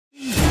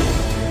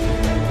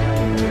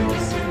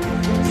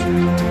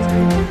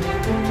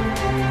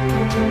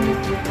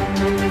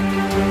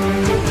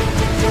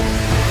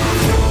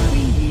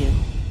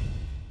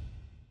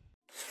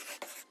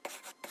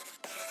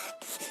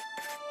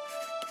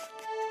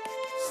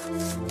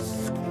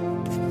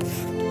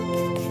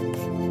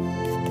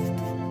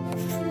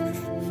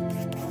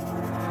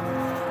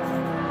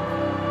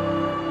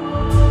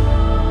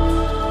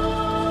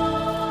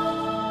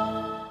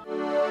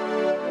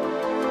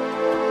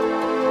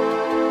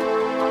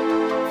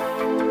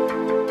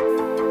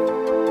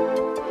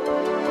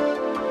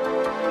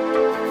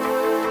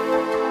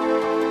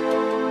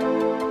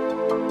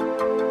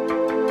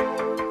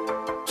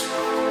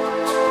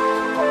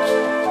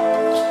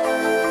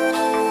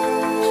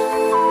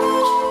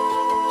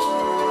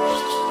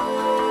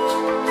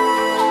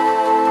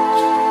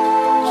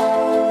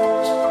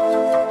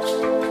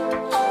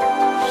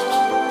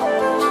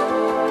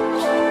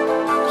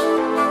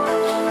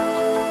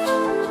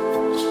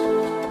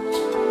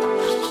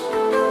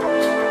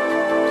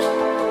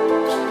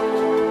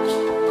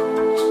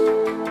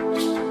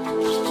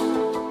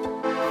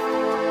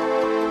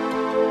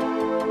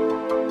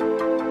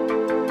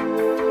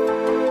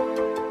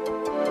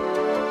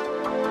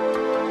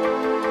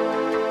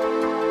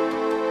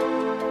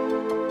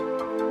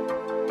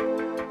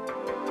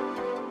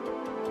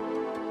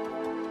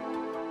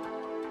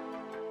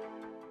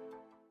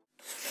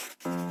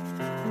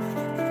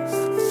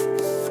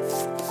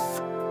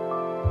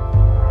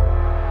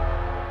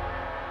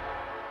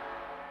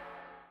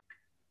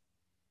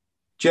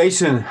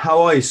Jason,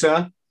 how are you,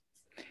 sir?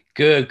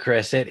 Good,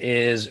 Chris. It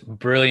is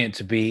brilliant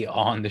to be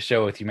on the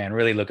show with you, man.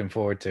 Really looking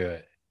forward to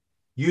it.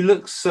 You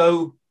look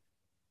so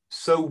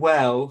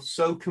well,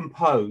 so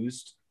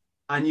composed,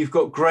 and you've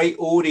got great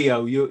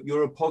audio.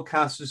 You're a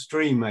podcaster's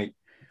dream, mate.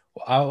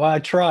 I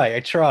try.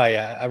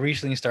 I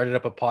recently started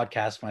up a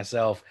podcast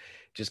myself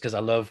just because I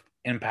love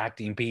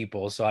impacting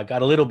people. So I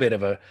got a little bit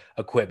of a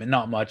equipment,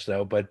 not much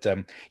though. But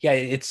yeah,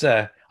 it's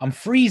I'm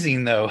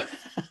freezing though.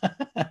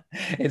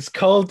 It's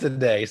cold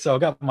today, so I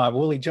got my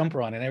woolly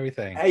jumper on and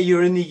everything. Hey,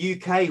 you're in the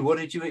UK. What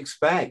did you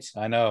expect?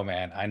 I know,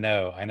 man. I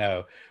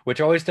know.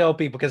 Which I always tell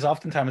people because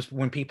oftentimes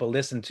when people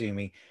listen to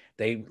me,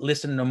 they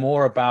listen to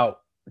more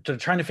about to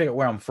trying to figure out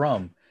where I'm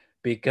from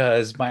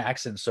because my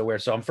accent's so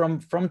weird. So I'm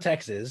from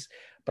Texas,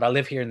 but I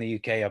live here in the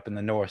UK up in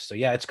the north. So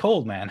yeah, it's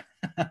cold, man.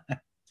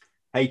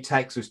 Hey,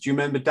 Texas, do you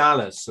remember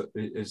Dallas?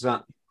 Is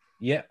that?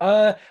 Yeah,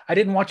 I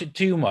didn't watch it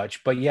too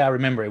much, but yeah, I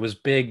remember it was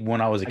big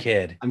when I was a I,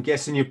 kid. I'm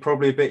guessing you're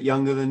probably a bit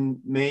younger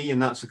than me,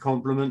 and that's a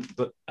compliment.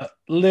 But A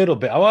little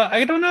bit. Oh,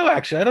 I don't know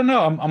actually. I don't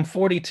know. I'm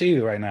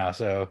 42 right now,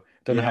 so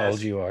don't know how old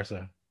yes, you are.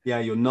 So yeah,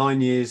 you're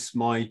 9 years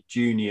my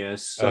junior.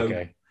 So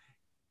okay.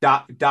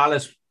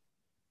 Dallas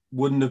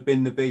wouldn't have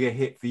been the bigger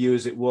hit for you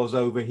as it was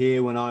over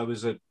here when I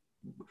was like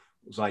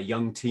a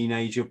young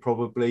teenager,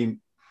 probably.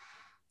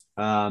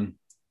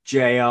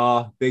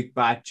 JR, big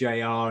bad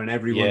JR, and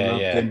everyone Yeah,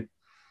 loved yeah. him.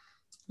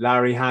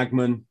 Larry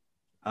Hagman.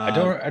 I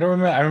don't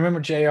remember. I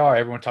remember JR.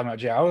 Everyone talking about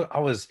JR.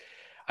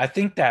 I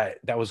think that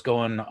was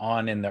going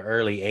on in the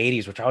early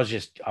 80s, which I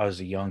was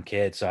a young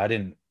kid, so I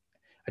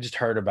just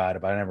heard about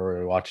it, but I never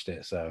really watched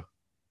it. So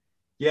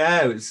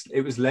Yeah,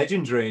 it was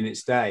legendary in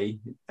its day.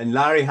 And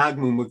Larry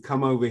Hagman would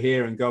come over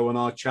here and go on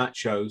our chat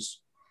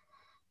shows.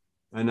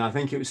 And I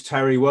think it was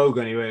Terry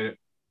Wogan. He went,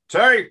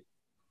 Terry,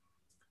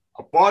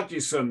 I bought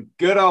you some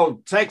good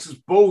old Texas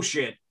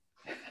bullshit.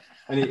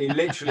 And he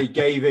literally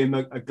gave him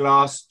a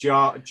glass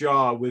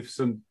jar with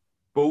some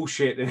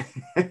bullshit in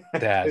it.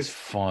 that's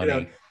Because, you know,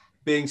 funny.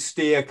 being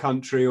steer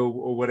country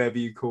or whatever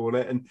you call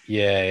it. And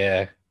Yeah,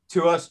 yeah.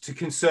 to us, to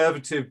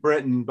conservative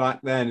Britain back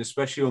then,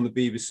 especially on the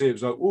BBC, it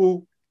was like,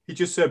 oh, he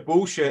just said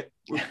bullshit.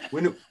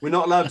 We're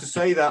not allowed to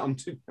say that on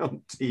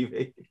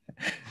TV.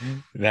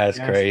 That's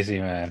Yes. crazy,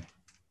 man.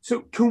 So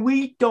can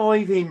we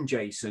dive in,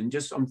 Jason?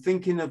 Just I'm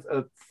thinking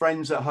of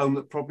friends at home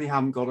that probably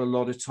haven't got a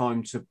lot of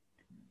time to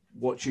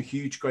watch a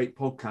huge, great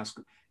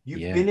podcast. You've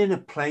Yeah, been in a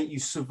plane. You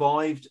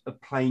survived a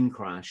plane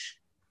crash.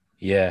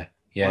 yeah,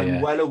 yeah, I'm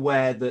yeah. well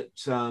aware that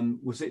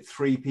was it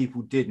three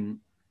people didn't.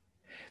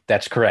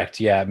 That's correct.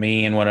 Yeah,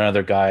 me and one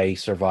other guy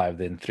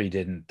survived, and three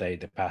didn't. They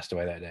passed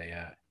away that day.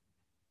 Yeah.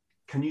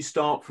 Can you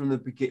start from the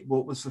beginning?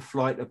 What was the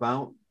flight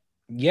about?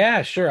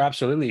 Yeah, sure,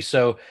 absolutely.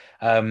 So,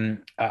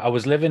 I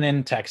was living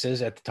in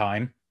Texas at the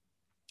time,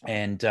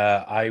 and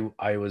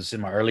I was in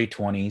my early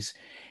 20s,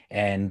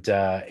 and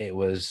it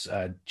was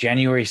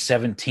January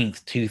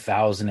 17th,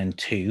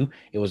 2002.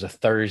 It was a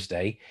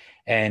Thursday,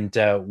 and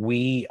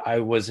we I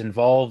was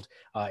involved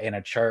in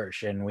a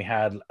church, and we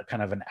had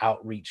kind of an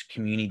outreach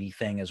community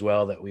thing as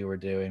well that we were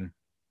doing,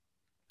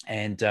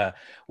 and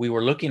we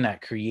were looking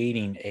at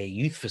creating a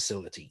youth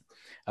facility,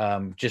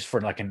 just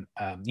for like an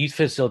youth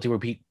facility where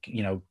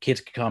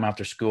kids could come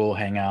after school,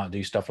 hang out,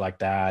 do stuff like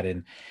that,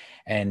 and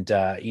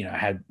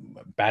had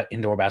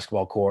indoor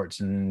basketball courts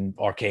and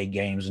arcade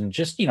games, and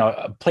just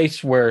a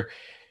place where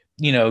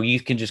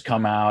youth can just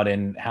come out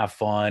and have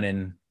fun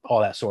and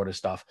all that sort of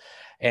stuff.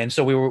 And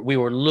so we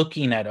were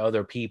looking at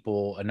other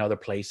people and other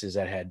places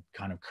that had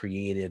kind of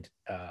created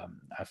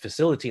a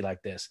facility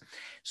like this.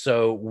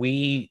 So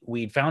we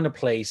found a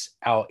place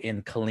out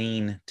in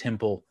Killeen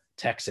Temple,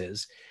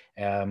 Texas,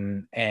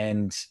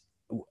 and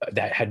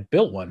that had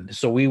built one.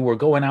 So we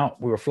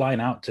were flying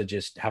out to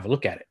just have a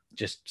look at it,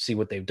 just see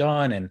what they've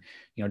done, and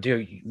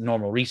do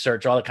normal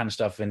research, all that kind of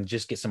stuff, and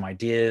just get some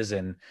ideas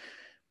and,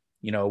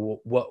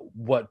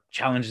 what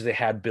challenges they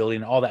had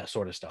building, all that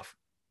sort of stuff.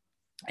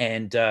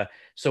 And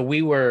so we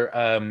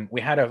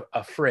had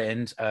a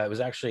friend. It was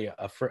actually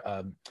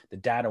the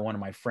dad of one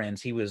of my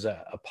friends. He was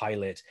a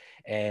pilot,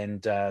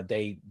 and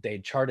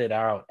they charted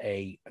out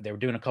they were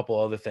doing a couple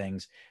other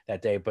things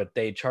that day, but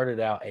they charted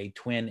out a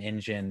twin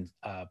engine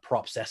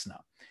prop Cessna,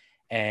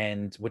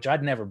 and which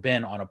I'd never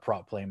been on a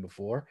prop plane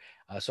before.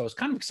 So I was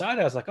kind of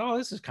excited. I was like, oh,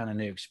 this is kind of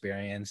new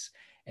experience.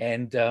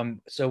 And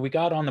so we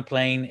got on the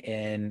plane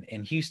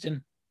in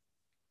Houston,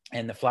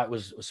 and the flight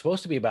was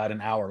supposed to be about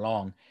an hour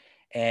long.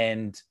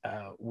 And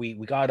we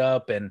got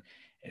up and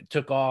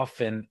took off,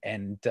 and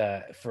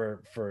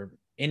for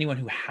anyone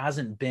who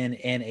hasn't been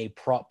in a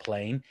prop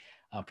plane,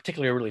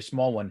 particularly a really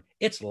small one,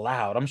 it's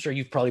loud. I'm sure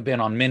you've probably been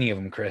on many of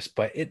them, Chris,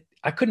 but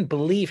I couldn't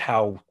believe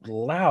how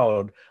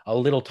loud a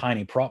little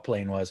tiny prop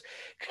plane was,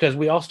 because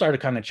we all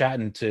started kind of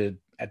chatting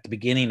at the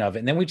beginning of it,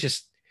 and then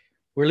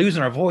we're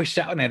losing our voice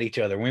shouting at each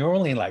other. We were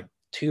only like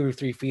 2 or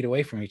 3 feet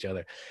away from each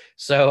other.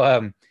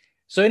 So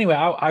anyway,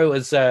 I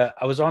was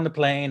on the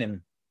plane, and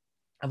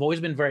I've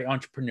always been very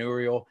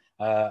entrepreneurial.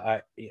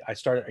 I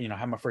started,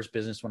 had my first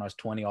business when I was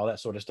 20, all that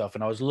sort of stuff.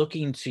 And I was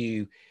looking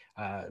to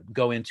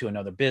go into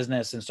another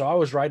business. And so I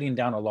was writing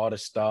down a lot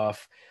of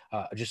stuff,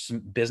 just some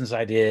business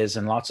ideas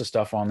and lots of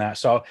stuff on that.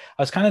 So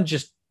I was kind of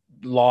just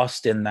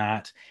lost in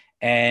that.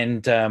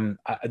 And then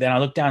I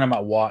looked down at my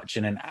watch,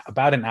 and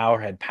about an hour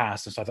had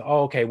passed. And so I thought,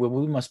 oh, okay, well,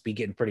 we must be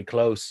getting pretty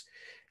close,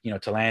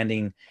 to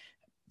landing,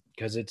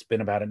 because it's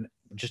been about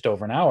just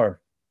over an hour.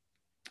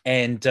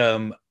 And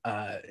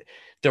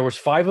there was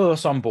 5 of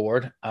us on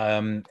board,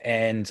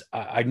 and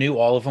I knew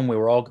all of them. We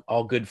were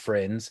all good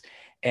friends,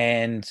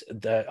 and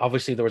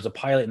obviously there was a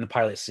pilot in the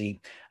pilot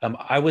seat.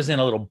 I was in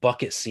a little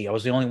bucket seat. I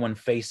was the only one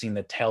facing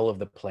the tail of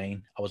the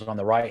plane. I was on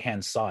the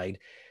right-hand side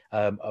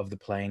of the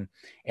plane,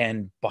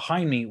 and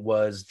behind me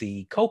was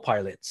the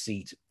co-pilot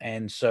seat.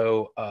 And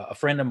so a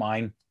friend of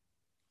mine,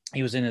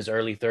 he was in his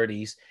early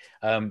 30s.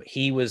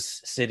 He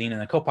was sitting in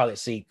the co-pilot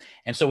seat,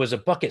 and so it was a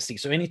bucket seat.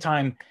 So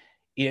anytime,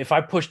 if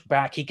I pushed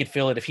back, he could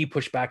feel it. If he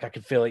pushed back, I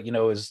could feel it. It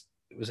was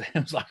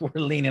like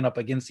we're leaning up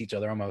against each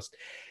other almost.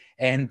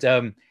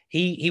 And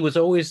he was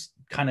always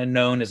kind of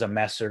known as a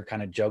messer,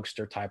 kind of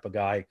jokester type of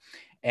guy.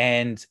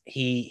 And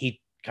he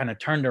kind of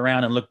turned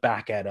around and looked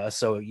back at us.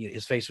 So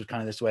his face was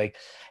kind of this way,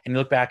 and he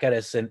looked back at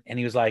us, and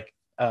he was like,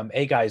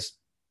 "Hey guys,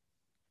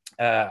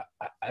 I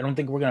don't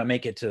think we're gonna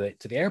make it to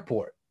the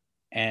airport."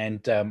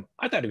 And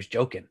I thought he was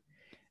joking.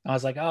 I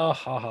was like, "Oh,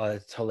 haha,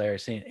 that's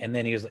hilarious." And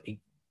then he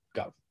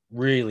got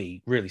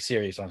really, really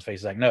serious on his face.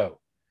 He's like, "No,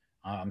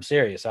 I'm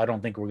serious. I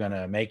don't think we're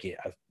gonna make it.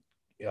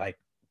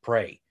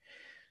 Pray."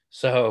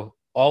 So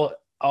all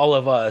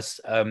of us,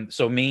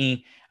 so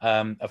me,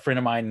 a friend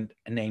of mine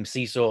named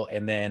Cecil,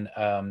 and then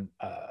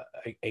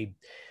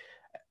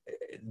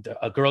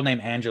a girl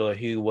named Angela,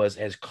 who was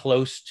as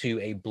close to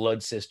a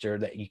blood sister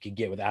that you could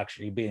get with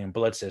actually being a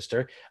blood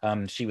sister.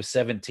 She was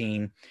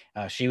 17.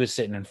 She was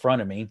sitting in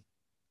front of me,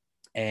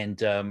 and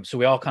so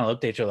we all kind of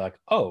looked at each other like,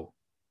 "Oh,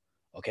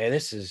 okay,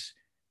 this is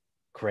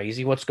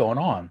crazy. What's going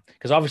on?"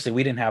 Because obviously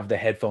we didn't have the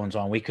headphones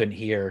on. We couldn't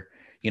hear,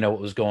 what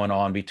was going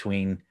on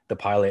between the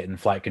pilot and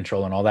flight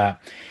control and all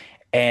that.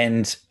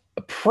 And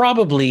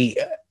probably,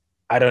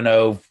 I don't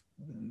know,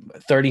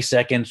 30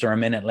 seconds or a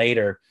minute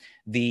later,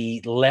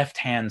 the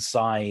left-hand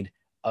side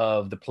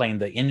of the plane,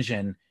 the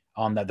engine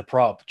on the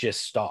prop,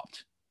 just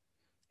stopped.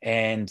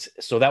 And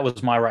so that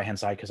was my right-hand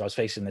side, because I was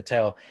facing the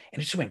tail, and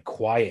it just went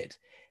quiet.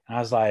 And I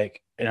was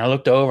like, and I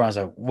looked over, and I was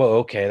like, whoa,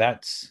 okay,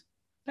 that's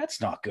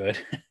not good.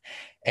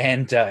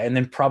 And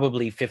then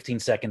probably 15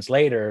 seconds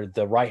later,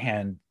 the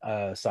right-hand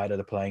side of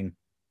the plane,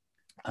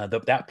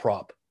 that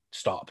prop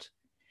stopped.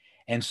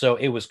 And so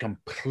it was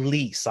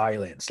complete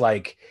silence.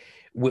 Like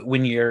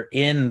when you're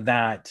in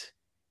that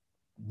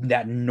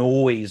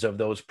noise of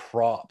those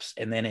props,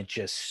 and then it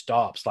just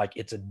stops, like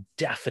it's a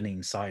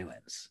deafening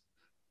silence.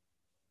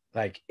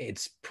 Like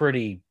it's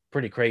pretty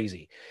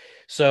crazy.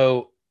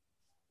 So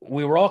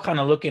we were all kind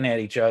of looking at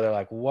each other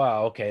like,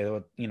 wow, okay,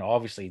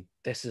 obviously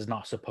this is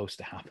not supposed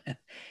to happen.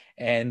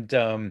 And,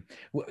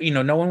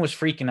 no one was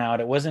freaking out.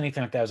 It wasn't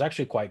anything like that. It was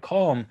actually quite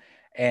calm.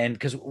 And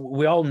because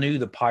we all knew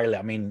the pilot.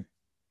 I mean,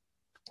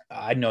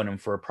 I'd known him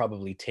for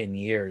probably 10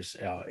 years.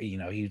 He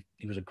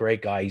was a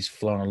great guy. He's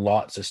flown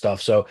lots of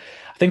stuff. So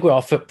I think we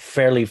all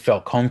fairly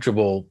felt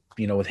comfortable,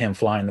 with him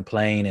flying the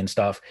plane and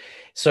stuff.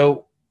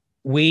 So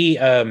we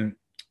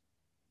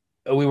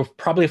were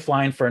probably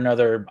flying for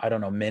another, I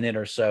don't know, minute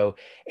or so.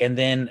 And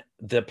then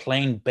the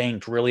plane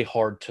banked really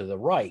hard to the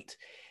right.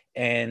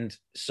 And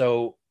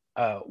so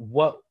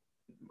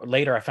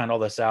later I found all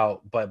this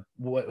out, but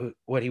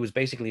what he was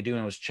basically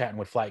doing was chatting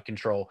with flight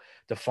control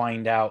to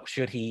find out,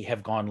 should he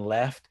have gone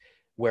left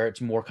where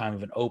it's more kind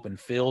of an open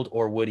field,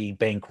 or would he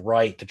bank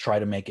right to try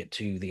to make it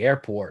to the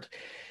airport?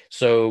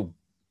 So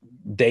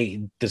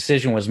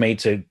decision was made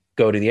to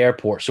go to the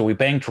airport. So we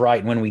banked right.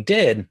 And when we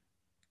did,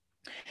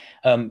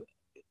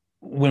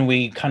 when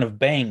we kind of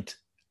banked,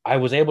 I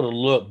was able to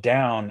look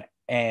down,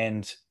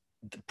 and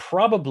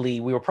we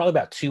were probably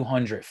about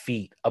 200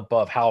 feet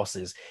above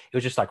houses. It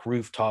was just like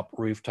rooftop,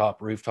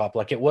 rooftop, rooftop.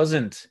 Like it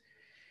wasn't,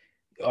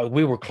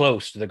 we were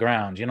close to the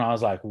ground. You know, I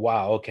was like,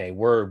 wow, okay,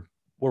 we're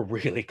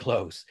really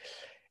close.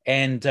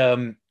 And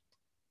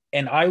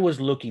I was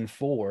looking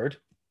forward,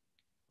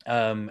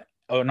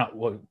 or not,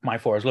 well, my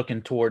forward, I was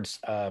looking towards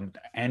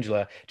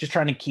Angela, just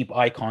trying to keep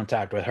eye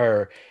contact with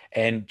her,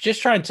 and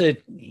just trying to,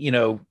 you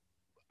know,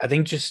 I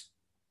think just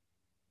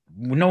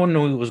no one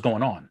knew what was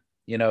going on.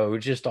 You know, we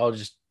just all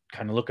just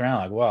kind of looking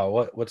around like,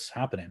 wow, what's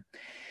happening?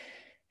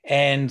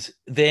 And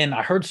then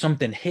I heard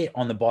something hit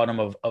on the bottom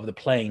of the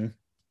plane.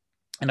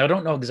 And I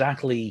don't know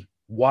exactly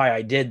why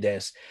I did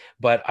this,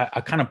 but I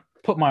kind of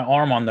put my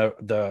arm on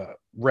the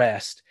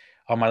rest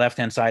on my left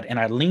hand side, and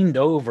I leaned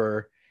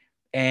over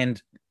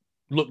and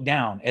looked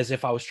down as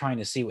if I was trying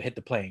to see what hit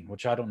the plane,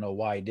 which I don't know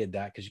why I did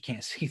that, because you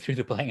can't see through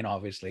the plane,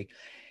 obviously.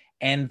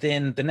 And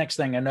then the next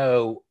thing I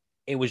know,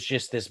 it was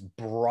just this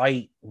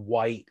bright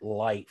white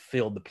light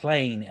filled the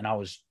plane, and I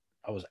was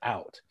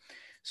out.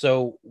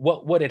 So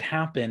what had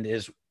happened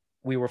is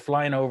we were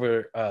flying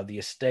over the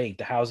estate,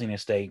 the housing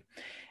estate,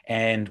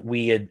 and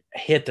we had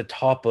hit the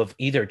top of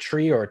either a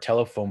tree or a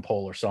telephone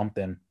pole or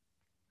something,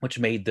 which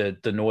made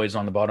the noise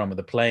on the bottom of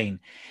the plane.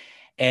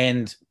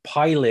 And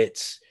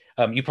pilots,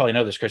 you probably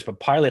know this, Chris, but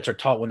pilots are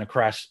taught when to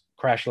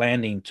crash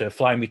landing to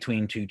fly in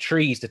between two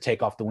trees to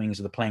take off the wings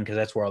of the plane, because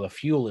that's where all the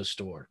fuel is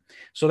stored.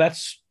 So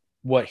that's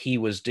what he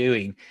was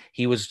doing.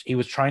 He was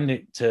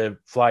trying to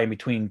fly in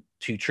between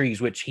two trees,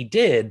 which he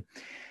did,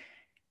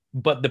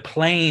 but the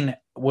plane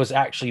was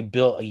actually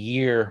built a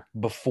year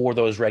before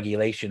those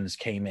regulations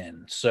came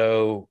in.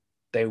 So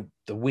the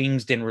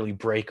wings didn't really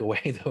break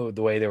away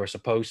the way they were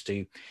supposed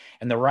to.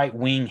 And the right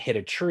wing hit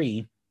a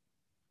tree,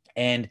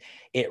 and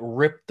it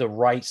ripped the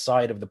right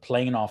side of the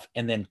plane off,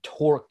 and then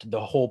torqued the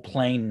whole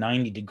plane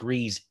 90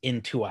 degrees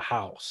into a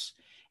house,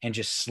 and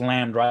just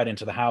slammed right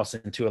into the house,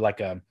 into like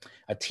a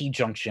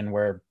T-junction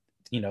where,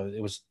 you know,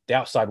 it was the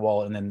outside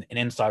wall and then an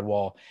inside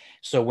wall.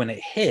 So when it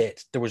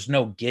hit, there was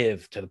no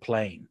give to the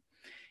plane,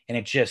 and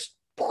it just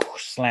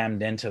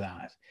slammed into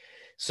that.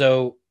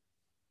 So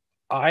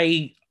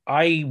I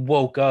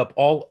woke up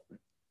all,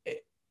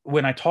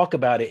 when I talk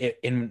about it,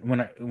 and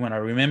when I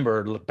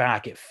remember, look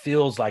back, it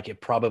feels like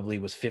it probably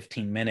was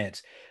 15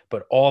 minutes,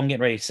 but all I'm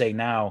getting ready to say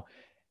now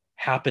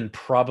happened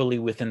probably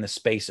within the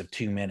space of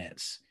 2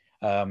 minutes.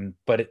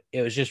 But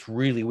it was just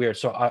really weird.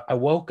 So I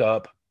woke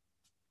up,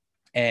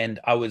 and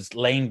I was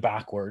laying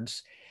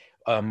backwards.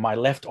 My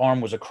left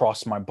arm was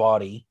across my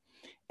body,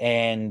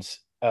 and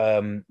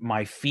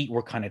my feet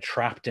were kind of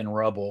trapped in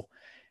rubble.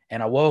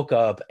 And I woke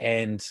up,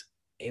 and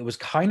it was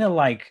kind of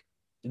like,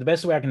 the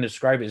best way I can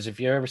describe it is if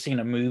you've ever seen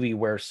a movie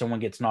where someone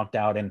gets knocked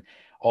out and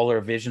all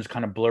their vision's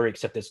kind of blurry,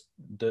 except this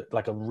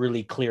like a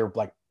really clear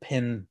like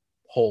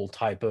pinhole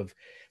type of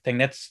thing.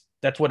 That's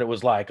what it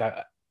was like.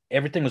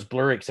 Everything was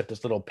blurry except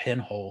this little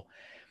pinhole.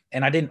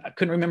 And I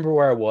couldn't remember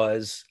where I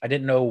was. I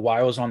didn't know why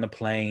I was on the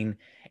plane.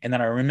 And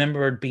then I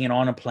remembered being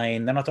on a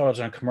plane. Then I thought I was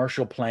on a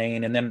commercial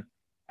plane. And then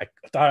I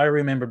thought I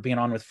remembered being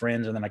on with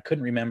friends. And then I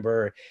couldn't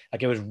remember.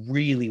 Like, it was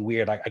really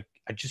weird. I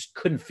just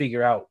couldn't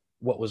figure out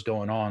what was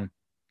going on.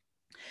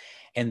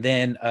 And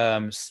then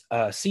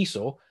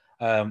Cecil,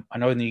 I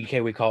know in the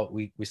UK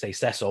we say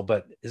Cecil,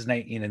 but his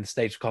name, you know, in the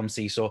States we call him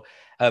Cecil.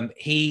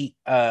 I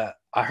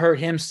heard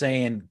him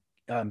saying,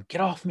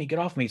 "Get off me, get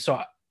off me."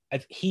 So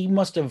he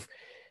must have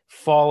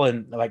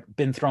fallen, like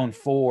been thrown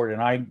forward,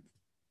 and I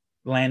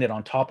landed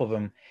on top of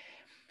him.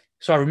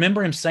 So I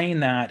remember him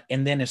saying that,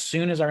 and then as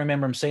soon as I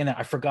remember him saying that,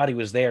 I forgot he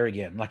was there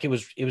again. Like, it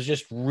was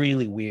just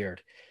really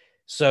weird.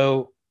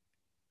 So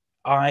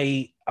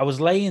I was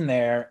laying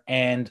there,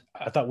 and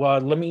I thought, well,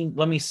 let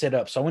me sit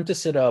up. So I went to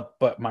sit up,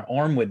 but my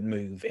arm wouldn't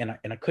move, and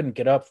I couldn't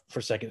get up for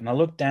a second. And I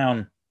looked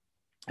down,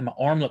 and my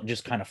arm looked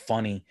just kind of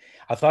funny.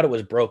 I thought it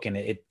was broken.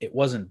 It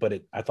wasn't,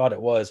 but I thought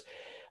it was.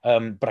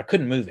 But I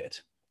couldn't move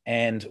it.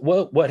 And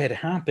what had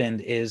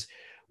happened is,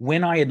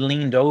 when I had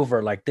leaned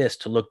over like this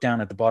to look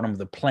down at the bottom of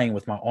the plane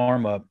with my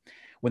arm up,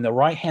 when the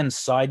right hand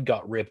side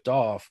got ripped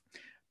off,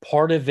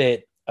 part of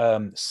it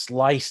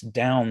sliced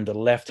down the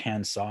left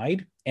hand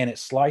side, and it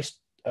sliced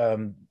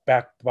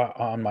back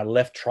on my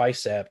left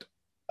tricep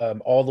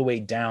all the way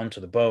down to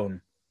the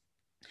bone.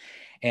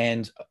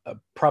 And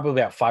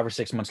probably about 5 or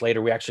 6 months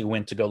later, we actually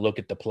went to go look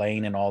at the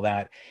plane and all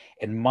that.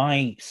 And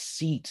my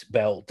seat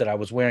belt that I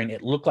was wearing,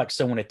 it looked like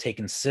someone had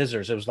taken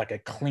scissors. It was like a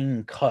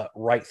clean cut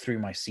right through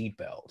my seat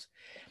belt.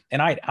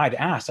 And I'd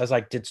asked, I was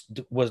like, did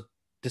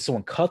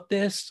someone cut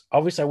this?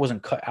 Obviously, I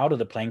wasn't cut out of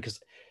the plane, because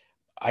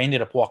I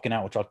ended up walking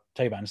out, which I'll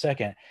tell you about in a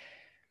second.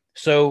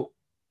 So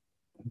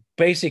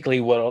basically,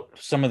 what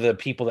some of the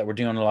people that were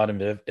doing a lot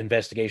of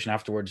investigation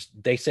afterwards,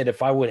 they said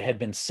if I had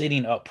been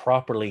sitting up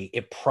properly,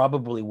 it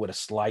probably would have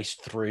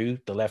sliced through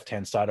the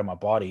left-hand side of my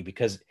body,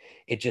 because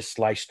it just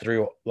sliced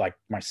through like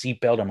my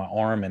seatbelt and my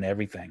arm and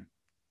everything.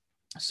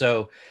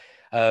 So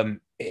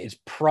it's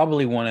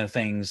probably one of the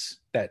things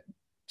that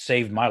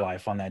saved my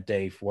life on that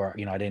day, where,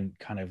 you know, I didn't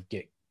kind of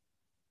get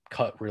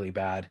cut really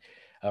bad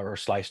or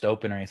sliced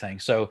open or anything.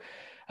 So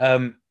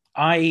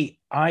I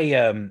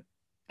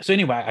So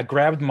anyway, I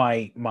grabbed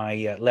my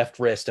left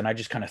wrist and I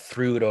just kind of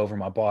threw it over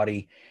my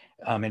body,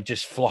 and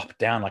just flopped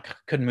down like I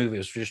couldn't move. It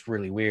was just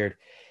really weird.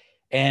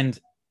 And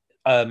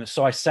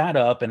so I sat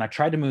up and I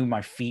tried to move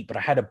my feet, but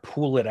I had to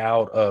pull it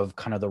out of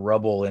kind of the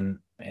rubble and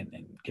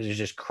because it's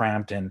just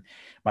cramped, and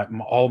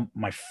all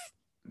my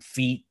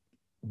feet,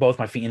 both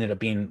my feet ended up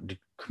being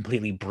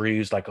completely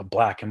bruised, like a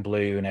black and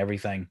blue and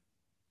everything.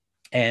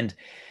 And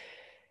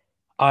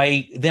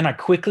I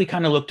quickly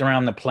kind of looked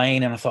around the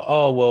plane and I thought,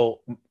 oh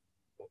well,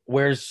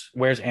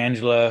 where's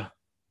Angela?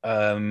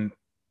 Um,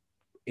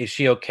 is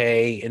she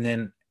okay?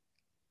 And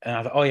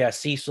I thought, oh yeah,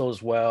 Cecil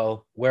as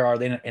well. Where are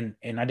they?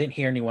 And I didn't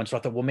hear anyone, so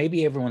I thought, well,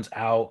 maybe everyone's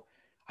out.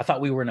 I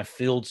thought we were in a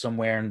field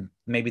somewhere, and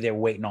maybe they were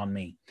waiting on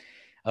me.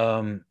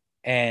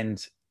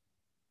 And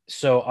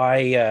so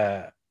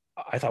I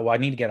thought, well, I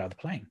need to get out of the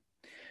plane.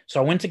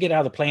 So I went to get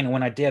out of the plane, and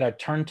when I did, I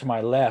turned to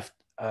my left,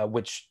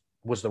 which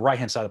was the right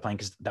hand side of the plane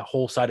because the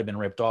whole side had been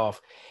ripped off.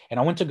 And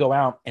I went to go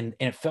out, and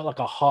it felt like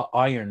a hot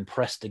iron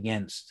pressed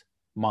against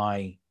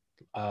my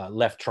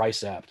left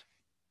tricep,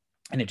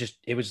 and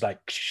it was like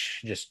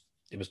just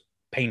it was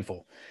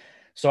painful.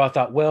 So I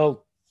thought,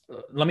 well,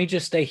 let me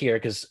just stay here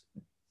because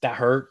that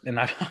hurt, and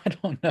I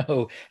don't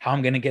know how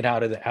I'm going to get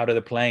out of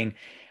the plane.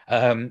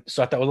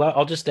 So I thought, well,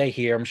 I'll just stay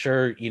here. I'm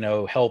sure,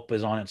 help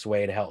is on its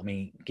way to help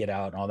me get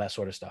out and all that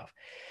sort of stuff.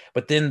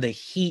 But then the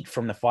heat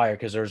from the fire,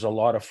 because there's a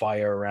lot of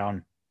fire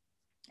around,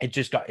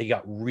 it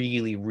got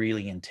really,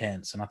 really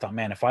intense. And I thought,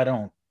 man, if I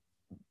don't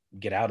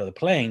get out of the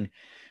plane,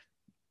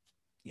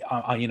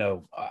 I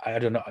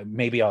don't know,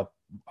 maybe I'll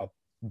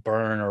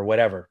burn or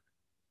whatever.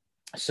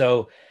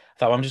 So I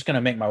thought, well, I'm just going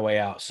to make my way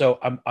out. So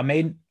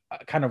I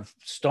kind of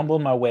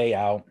stumbled my way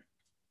out.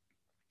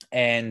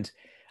 And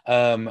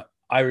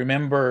I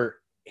remember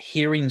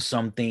hearing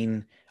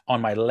something on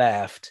my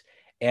left,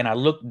 and I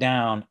looked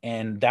down,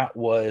 and that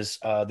was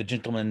the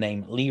gentleman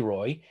named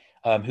Leroy,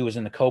 who was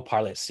in the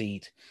co-pilot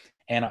seat.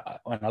 And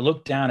when I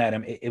looked down at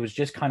him, it was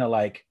just kind of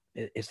like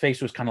his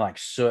face was kind of like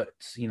soot,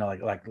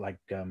 like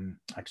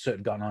soot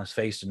had gotten on his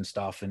face and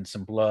stuff, and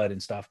some blood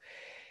and stuff.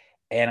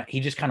 And he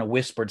just kind of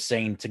whispered,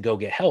 saying to go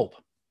get help.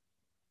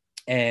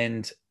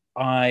 And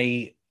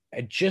I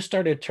just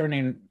started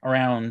turning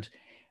around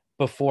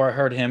before I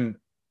heard him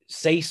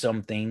say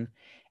something.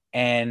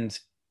 And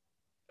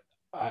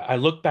I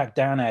looked back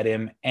down at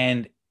him,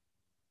 and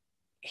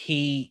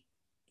he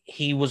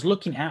was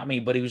looking at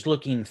me, but he was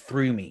looking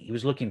through me. He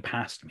was looking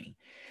past me.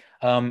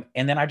 And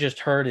then I just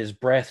heard his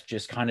breath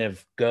just kind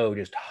of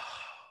just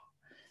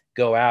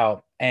go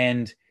out,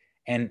 and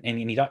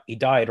he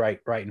died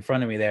right in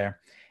front of me there.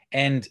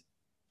 And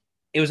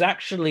it was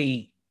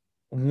actually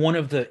it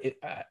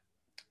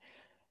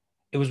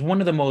was one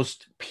of the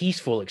most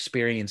peaceful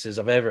experiences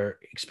I've ever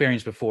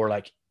experienced before.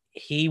 Like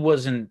he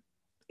was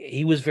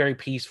very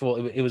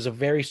peaceful. It was a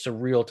very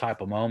surreal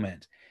type of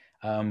moment.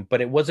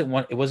 But it wasn't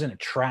a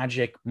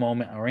tragic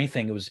moment or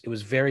anything. It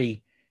was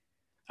very,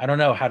 I don't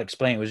know how to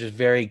explain. It was just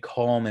very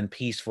calm and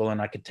peaceful.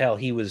 And I could tell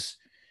he was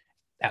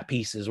at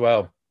peace as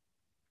well.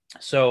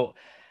 So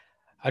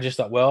I just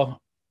thought,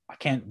 well, I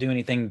can't do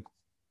anything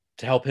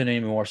to help him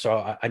anymore.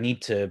 So I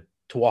need to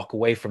walk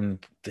away from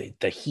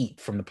the heat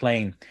from the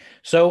plane.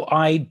 So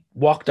I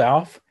walked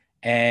off,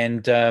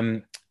 and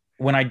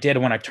when I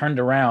turned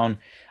around,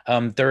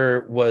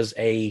 there was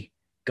a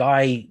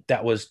guy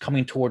that was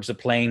coming towards the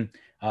plane.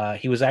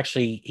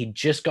 He'd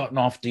just gotten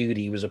off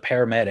duty. He was a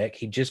paramedic.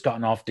 He'd just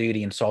gotten off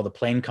duty and saw the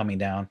plane coming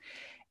down.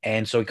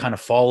 And so he kind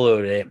of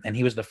followed it, and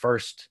he was the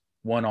first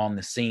one on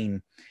the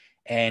scene,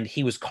 and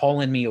he was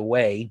calling me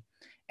away.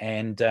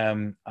 And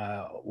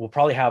we'll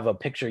probably have a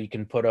picture you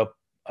can put up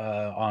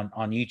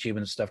on YouTube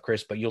and stuff,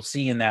 Chris, but you'll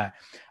see in that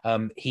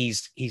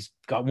he's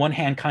got one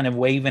hand kind of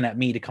waving at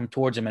me to come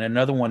towards him, and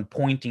another one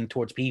pointing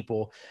towards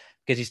people,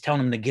 because he's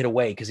telling them to get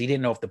away, because he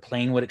didn't know if the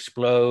plane would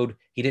explode.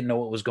 He didn't know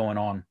what was going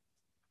on,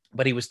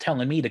 but he was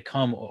telling me to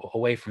come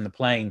away from the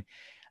plane,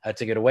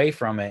 to get away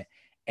from it.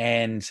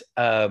 And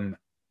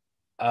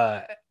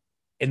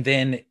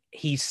then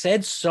he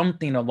said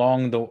something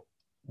along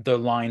the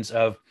lines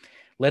of,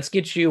 let's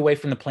get you away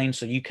from the plane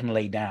so you can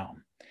lay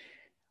down.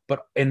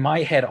 But in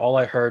my head, all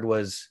I heard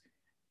was,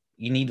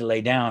 you need to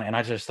lay down. And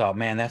I just thought,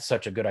 man, that's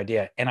such a good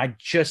idea. And I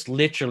just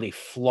literally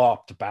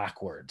flopped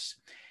backwards.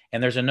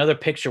 And there's another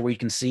picture where you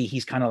can see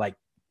he's kind of like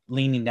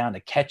leaning down to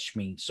catch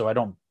me so I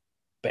don't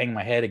bang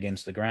my head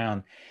against the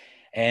ground.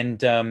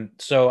 And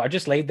so I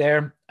just laid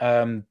there.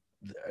 Kind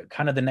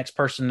of the next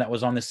person that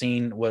was on the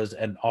scene was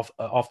an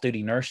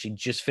off-duty nurse. She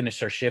just finished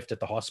her shift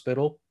at the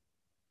hospital.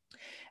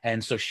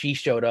 And so she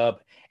showed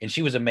up, and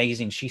she was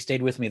amazing. She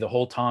stayed with me the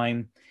whole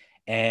time.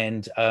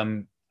 And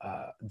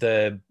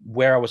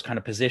where I was kind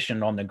of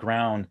positioned on the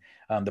ground,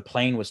 the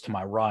plane was to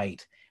my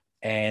right.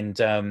 And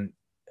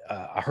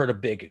I heard a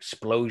big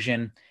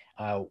explosion,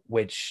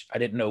 which I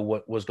didn't know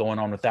what was going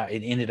on with that.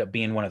 It ended up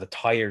being one of the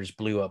tires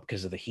blew up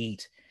because of the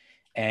heat.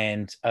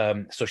 And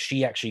so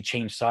she actually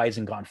changed sides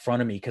and got in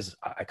front of me, because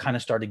I kind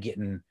of started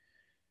getting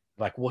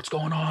like, what's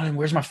going on? And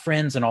where's my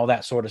friends and all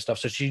that sort of stuff.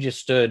 So she just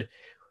stood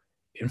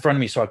in front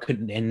of me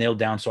and knelt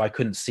down so I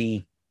couldn't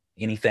see,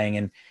 anything,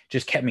 and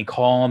just kept me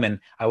calm. And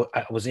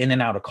I was in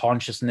and out of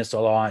consciousness a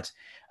lot.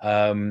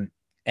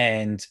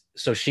 And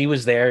so she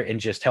was there and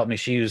just helped me.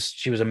 She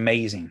was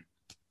amazing.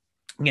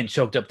 I'm getting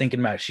choked up thinking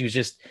about it. She was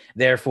just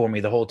there for me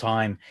the whole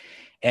time.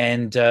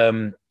 And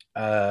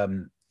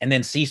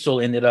then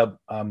Cecil ended up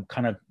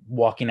kind of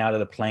walking out of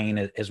the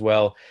plane as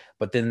well.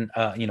 But then,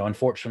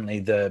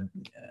 unfortunately,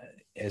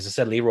 as I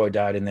said, Leroy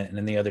died, and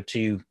then the other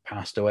two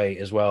passed away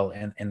as well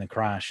in the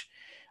crash.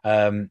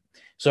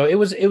 So it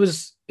was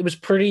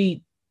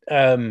pretty.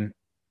 It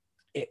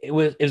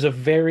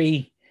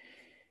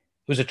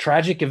was a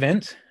tragic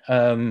event.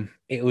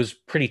 It was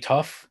pretty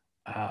tough,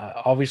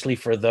 obviously,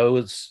 for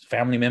those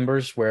family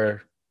members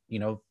where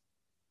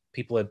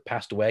people had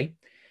passed away.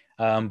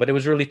 But it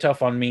was really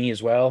tough on me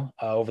as well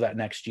over that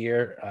next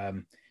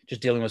year,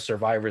 just dealing with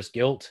survivor's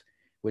guilt,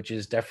 which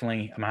is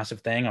definitely a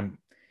massive thing. I'm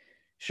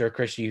sure,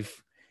 Chris,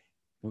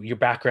 your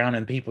background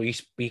and people you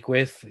speak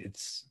with,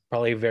 it's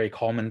probably a very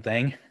common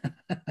thing.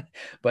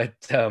 But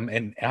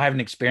and I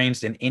haven't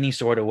experienced in any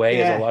sort of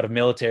way as a lot of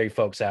military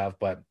folks have.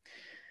 But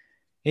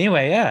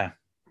anyway, yeah.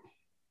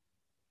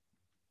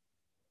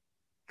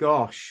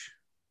 Gosh.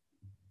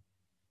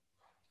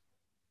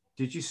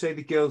 Did you say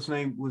the girl's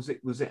name? Was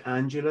it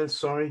Angela?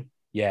 Sorry.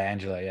 Yeah,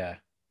 Angela. Yeah.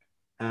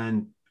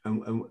 And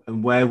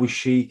where was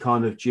she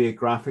kind of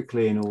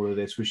geographically in all of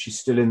this? Was she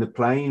still in the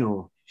plane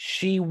or?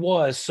 She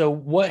was. So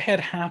what had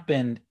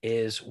happened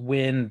is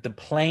when the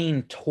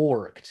plane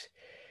torqued,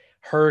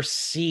 her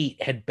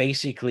seat had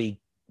basically,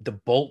 the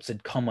bolts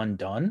had come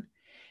undone,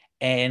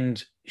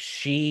 and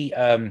she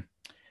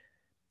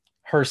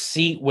her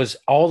seat was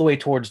all the way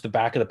towards the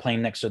back of the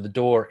plane next to the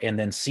door, and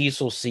then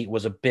Cecil's seat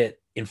was a bit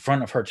in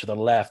front of her to the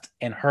left,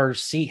 and her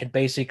seat had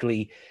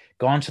basically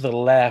gone to the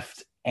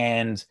left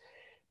and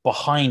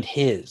behind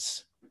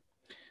his.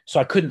 So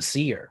I couldn't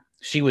see her.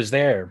 She was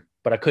there,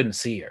 but I couldn't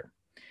see her.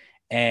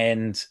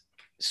 And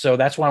so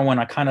that's why when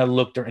I kind of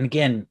looked, and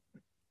again,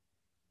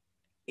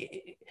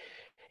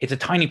 it's a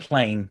tiny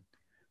plane,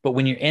 but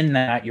when you're in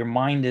that, your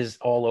mind is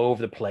all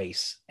over the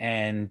place.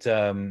 And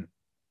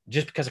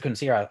just because I couldn't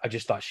see her, I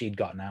just thought she'd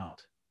gotten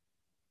out.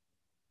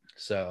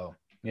 So,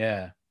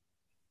 yeah.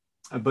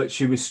 But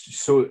she was,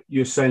 so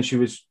you're saying she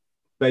was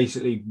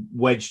basically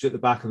wedged at the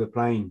back of the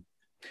plane?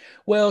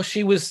 Well,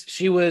 she was,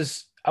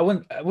 I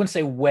wouldn't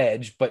say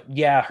wedged, but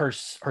yeah, her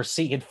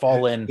seat had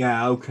fallen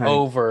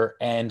over.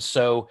 And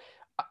so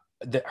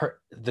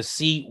the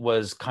seat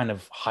was kind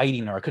of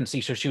hiding her. I couldn't see.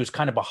 So she was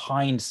kind of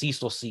behind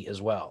Cecil's seat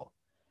as well.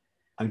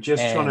 I'm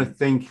just trying to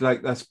think,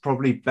 like, that's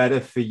probably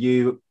better for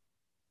you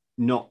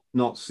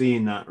not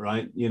seeing that,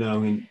 right?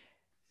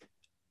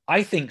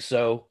 I think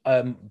so.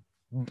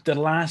 The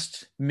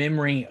last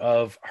memory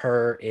of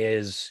her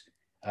is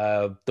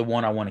the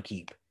one I want to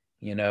keep,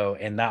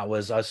 and that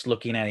was us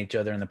looking at each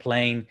other in the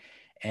plane.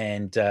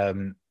 And I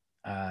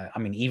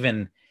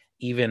mean,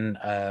 even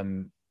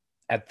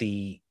at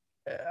the,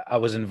 I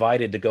was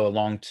invited to go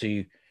along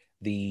to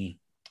the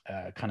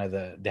kind of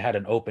they had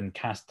an open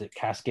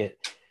casket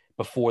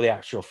before the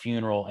actual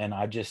funeral. And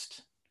I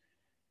just,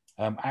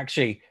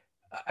 actually,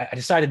 I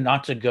decided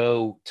not to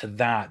go to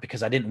that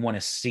because I didn't want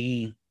to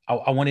see,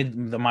 I wanted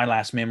my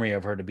last memory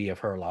of her to be of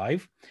her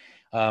alive.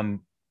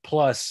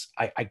 Plus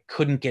I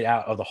couldn't get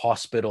out of the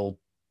hospital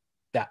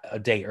that a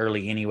day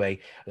early anyway.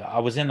 I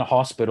was in the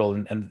hospital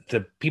and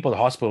the people at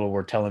the hospital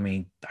were telling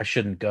me I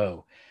shouldn't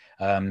go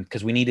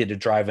because we needed to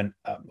drive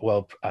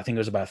I think it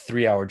was about a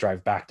 3-hour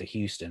drive back to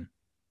Houston.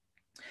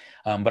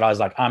 But I was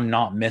like, I'm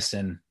not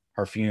missing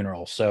her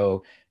funeral.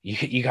 So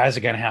you guys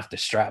are going to have to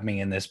strap me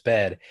in this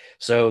bed.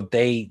 So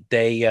they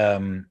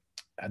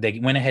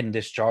went ahead and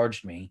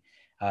discharged me.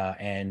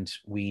 And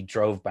we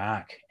drove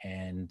back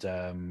and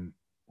then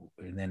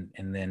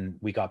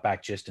we got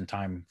back just in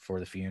time for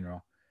the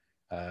funeral.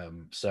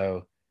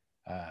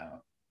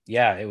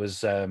 Yeah, it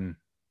was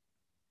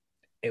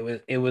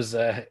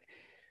a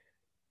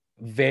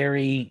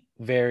very,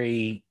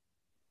 very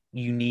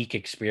unique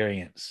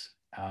experience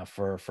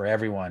for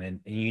everyone.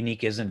 And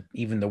unique isn't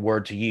even the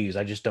word to use.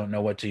 I just don't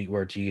know what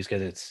word to use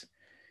because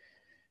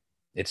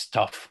it's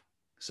tough.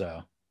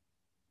 So.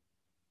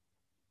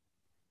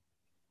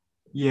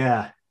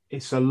 Yeah,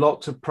 it's a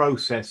lot to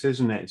process,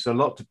 isn't it? It's a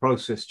lot to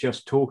process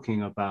just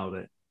talking about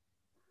it.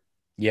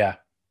 Yeah.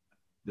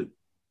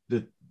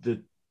 The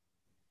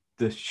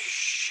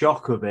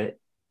shock of it,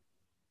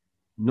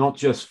 not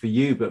just for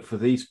you, but for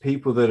these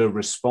people that are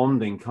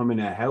responding, coming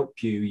to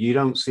help you. You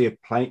don't see a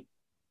plane.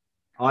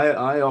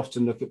 I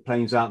often look at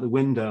planes out the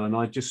window and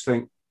I just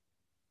think,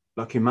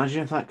 like,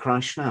 imagine if that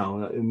crashed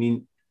now. I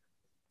mean,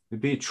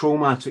 it'd be a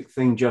traumatic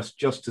thing just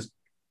to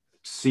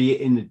see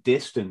it in the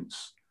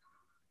distance,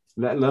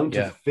 let alone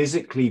to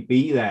physically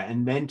be there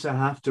and then to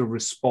have to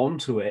respond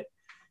to it.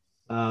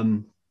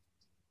 I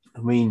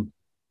mean,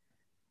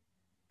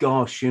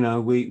 gosh,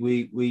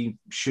 we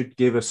should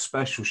give a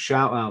special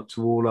shout out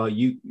to all our,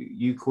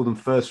 you call them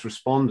first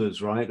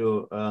responders, right?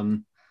 Or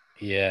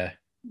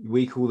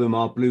we call them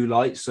our blue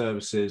light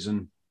services,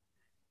 and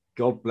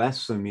God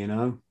bless them,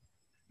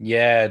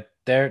 Yeah,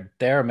 they're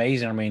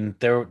amazing. I mean,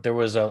 there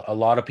was a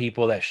lot of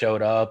people that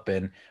showed up,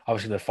 and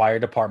obviously the fire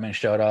department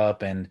showed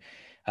up, and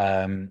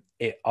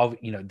it all,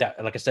 you know,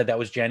 that, like I said, that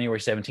was January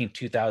 17th,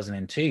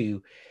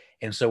 2002.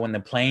 And so when the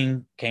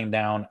plane came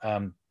down,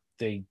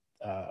 the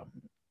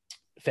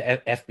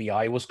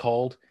FBI was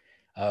called,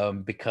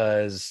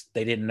 because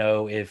they didn't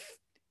know if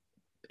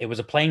it was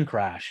a plane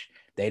crash.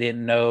 They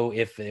didn't know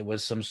if it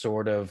was some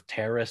sort of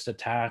terrorist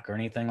attack or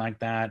anything like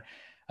that.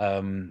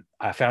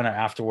 I found out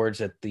afterwards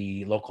that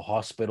the local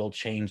hospital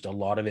changed a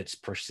lot of its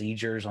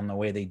procedures on the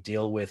way they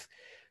deal with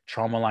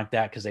trauma like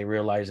that, because they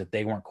realized that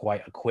they weren't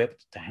quite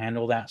equipped to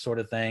handle that sort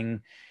of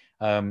thing.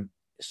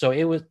 So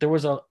it was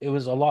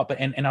a lot. But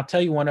and I'll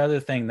tell you one other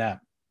thing,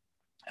 that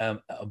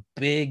a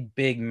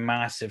big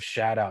massive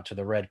shout out to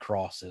the Red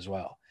Cross as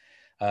well.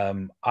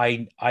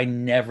 I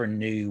never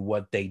knew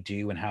what they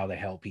do and how they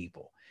help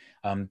people.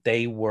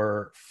 They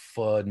were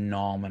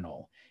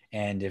phenomenal.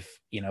 And if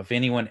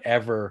anyone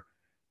ever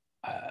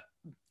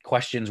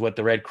questions what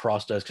the Red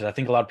Cross does, because I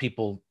think a lot of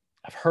people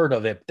have heard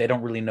of it, but they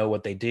don't really know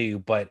what they do.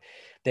 But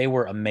they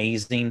were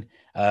amazing.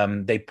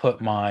 They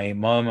put my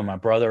mom and my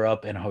brother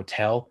up in a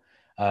hotel.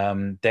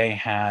 They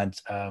had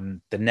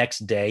the next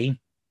day,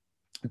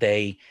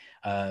 they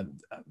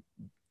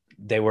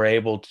were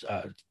able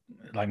to,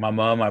 like my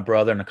mom, my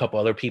brother, and a couple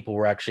other people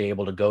were actually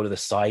able to go to the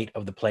site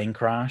of the plane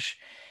crash.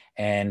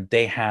 And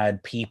they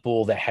had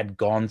people that had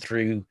gone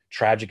through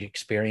tragic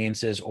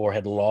experiences or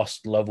had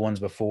lost loved ones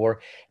before.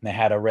 And they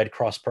had a Red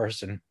Cross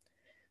person,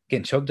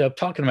 getting choked up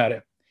talking about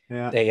it.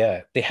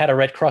 Yeah. They had a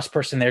Red Cross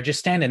person there just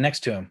standing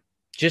next to him,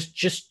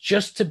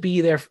 just to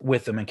be there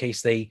with them in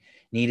case they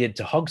needed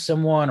to hug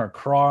someone or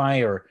cry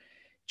or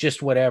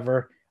just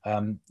whatever.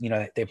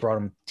 They brought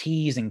them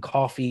teas and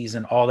coffees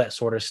and all that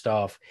sort of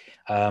stuff.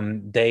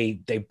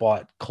 They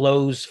bought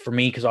clothes for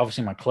me because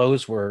obviously my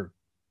clothes were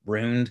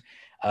ruined.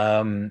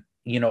 Like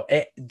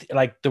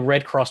the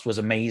Red Cross was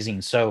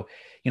amazing. So,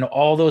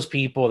 all those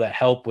people that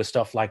help with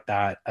stuff like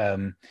that,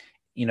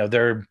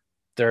 they're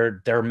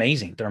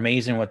amazing. They're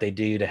amazing what they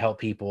do to help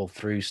people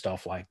through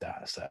stuff like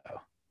that. So,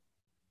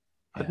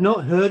 I've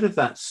not heard of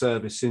that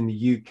service in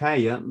the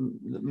UK.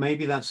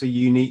 Maybe that's a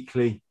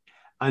uniquely.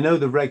 I know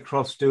the Red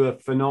Cross do a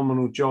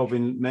phenomenal job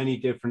in many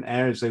different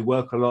areas. They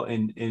work a lot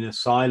in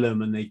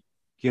asylum, and they,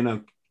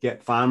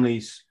 get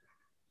families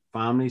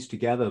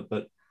together.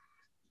 But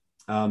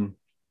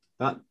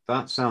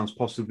that sounds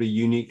possibly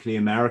uniquely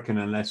American,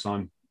 unless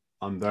I'm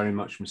very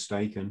much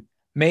mistaken.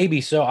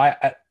 Maybe so.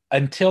 I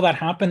until that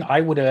happened,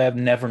 I would have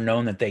never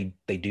known that they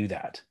do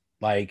that.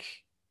 Like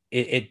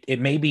it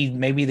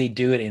maybe they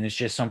do it, and it's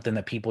just something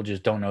that people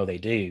just don't know they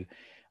do.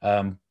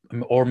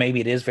 Or maybe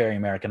it is very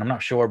American. I'm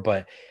not sure,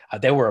 but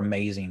they were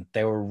amazing.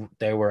 They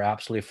were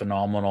absolutely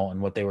phenomenal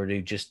in what they were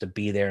doing, just to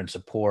be there and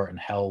support and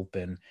help.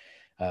 And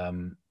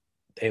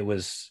it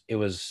was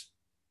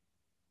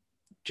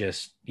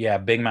just,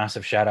 big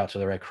massive shout out to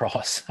the Red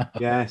Cross.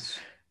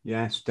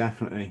 Yes,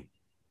 definitely.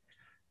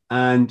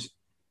 And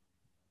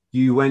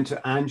you went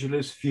to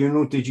Angela's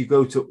funeral. Did you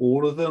go to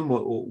all of them,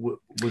 or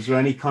was there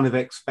any kind of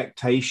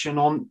expectation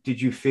on?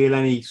 Did you feel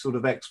any sort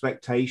of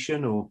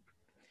expectation, or?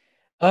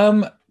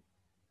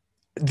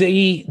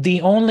 The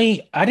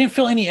only, I didn't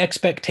feel any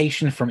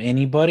expectation from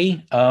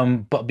anybody,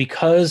 but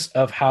because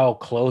of how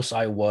close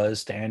I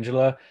was to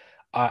Angela,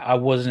 I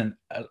wasn't,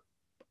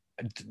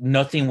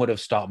 nothing would have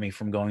stopped me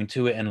from going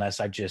to it unless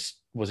I just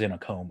was in a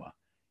coma.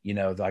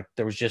 Like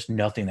there was just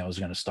nothing that was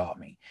going to stop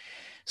me.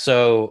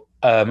 So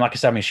like I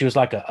said, I mean, she was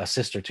like a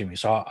sister to me,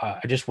 so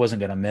I just wasn't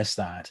going to miss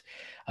that.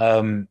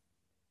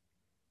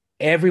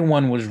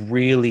 Everyone was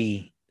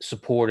really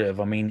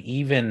supportive. I mean,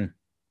 even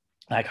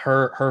like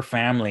her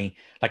family,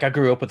 like I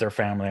grew up with their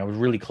family. I was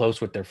really close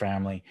with their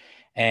family.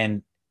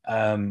 And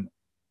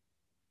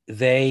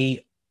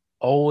they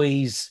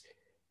always,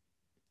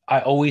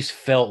 I always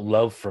felt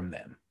love from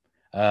them.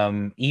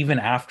 Even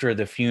after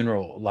the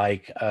funeral,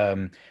 like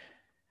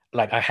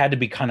I had to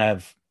be kind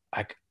of,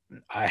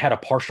 I had a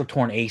partial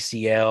torn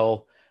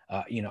ACL.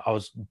 I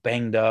was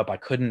banged up.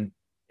 It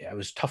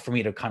was tough for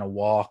me to kind of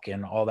walk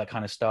and all that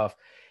kind of stuff.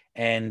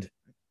 And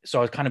so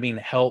I was kind of being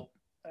help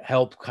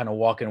kind of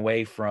walking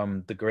away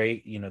from the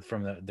grave,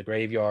 from the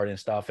graveyard and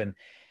stuff. And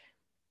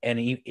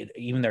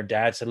even their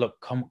dad said,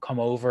 look, come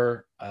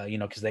over,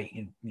 cause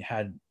they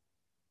had,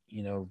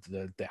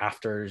 the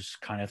afters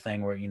kind of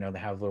thing where, they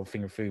have a little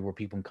finger food where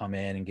people can come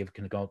in and give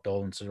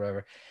condolences or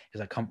whatever. He's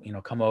like,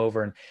 come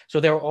over. And so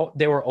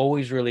they were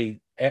always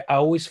really, I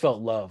always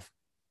felt love.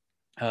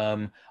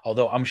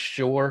 Although I'm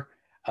sure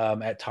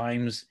at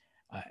times,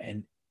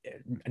 and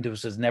it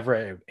was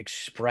never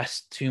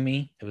expressed to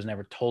me. It was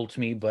never told to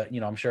me, but,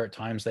 I'm sure at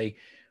times they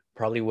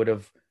probably would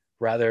have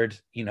rathered,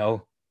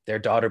 their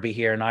daughter be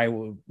here, and I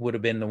would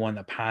have been the one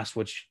that passed,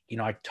 which,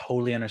 I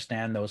totally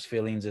understand those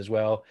feelings as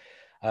well.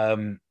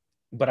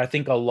 But I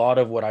think a lot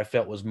of what I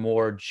felt was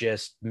more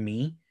just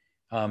me,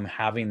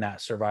 having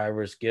that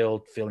survivor's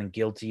guilt, feeling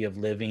guilty of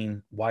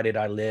living. Why did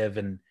I live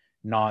and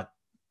not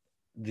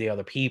the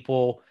other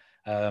people?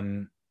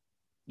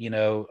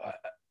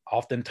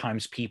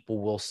 Oftentimes people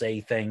will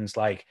say things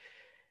like,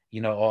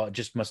 oh, it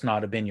just must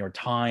not have been your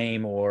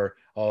time, or,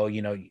 oh,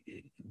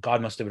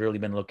 God must have really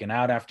been looking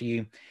out after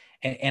you.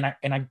 And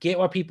I get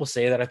why people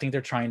say that. I think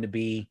they're trying to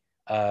be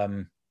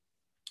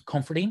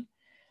comforting.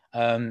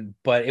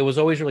 But it was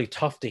always really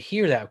tough to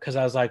hear that, because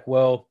I was like,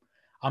 well,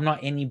 I'm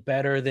not any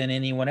better than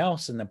anyone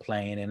else in the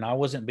plane, and I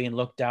wasn't being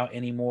looked out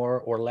any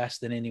more or less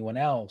than anyone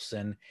else.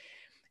 And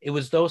it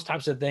was those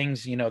types of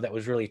things, that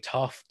was really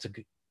tough to,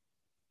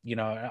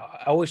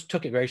 I always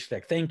took it very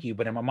like, thank you.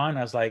 But in my mind,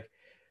 I was like,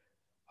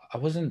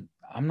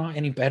 I'm not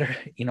any better.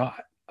 I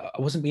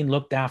wasn't being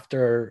looked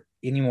after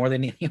any more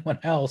than anyone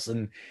else.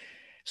 And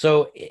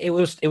so it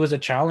was a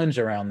challenge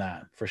around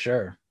that, for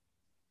sure.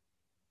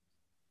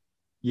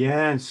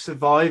 Yeah, and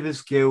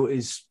survivor's guilt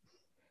is,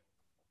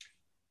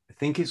 I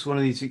think it's one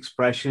of these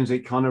expressions.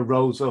 It kind of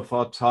rolls off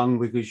our tongue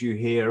because you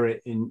hear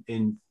it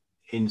in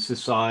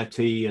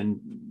society, and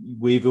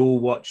we've all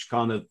watched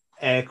kind of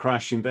air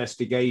crash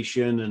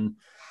investigation,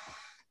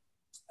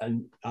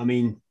 and I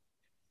mean,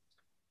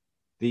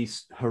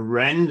 these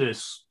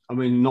horrendous. I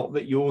mean, not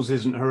that yours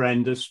isn't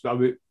horrendous. I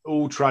mean,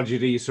 all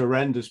tragedy is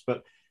horrendous,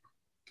 but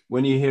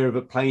when you hear of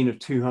a plane of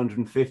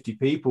 250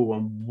 people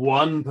and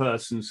one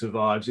person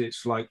survives,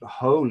 it's like,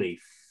 holy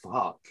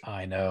fuck.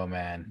 I know,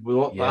 man.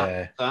 What,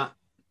 yeah. That.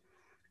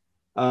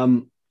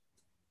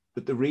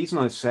 But the reason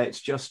I say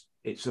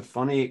it's a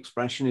funny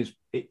expression is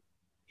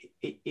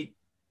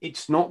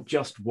it's not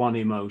just one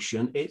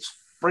emotion. It's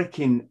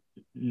freaking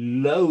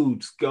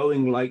loads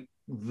going like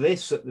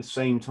this at the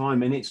same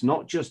time. And it's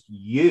not just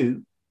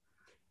you.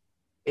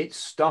 It's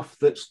stuff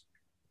that's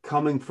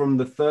coming from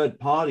the third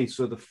party,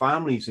 so the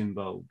family's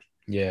involved.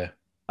 Yeah.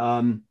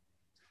 And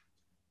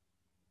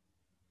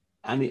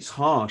it's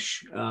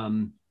harsh.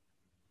 And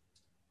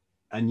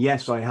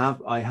yes, I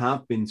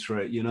have been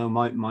through it.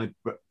 My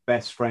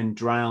best friend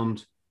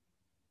drowned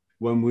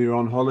when we were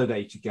on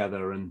holiday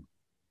together, and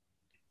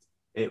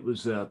it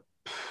was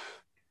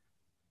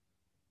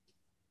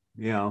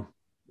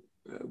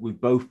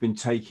we've both been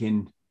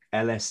taking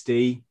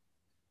LSD,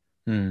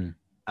 and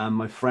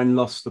my friend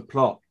lost the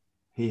plot.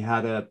 He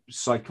had a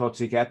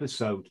psychotic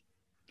episode.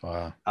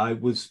 Wow. I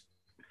was,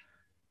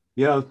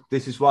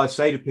 this is why I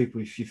say to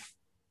people,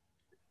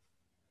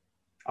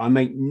 I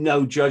make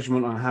no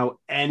judgment on how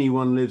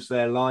anyone lives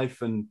their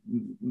life, and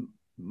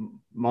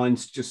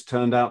mine's just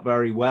turned out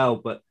very well.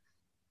 But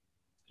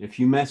if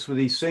you mess with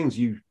these things,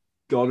 you've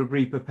got to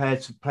be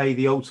prepared to pay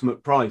the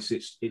ultimate price.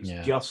 It's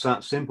just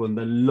that simple. And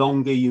the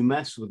longer you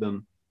mess with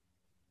them,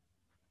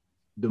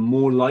 the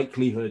more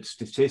likelihood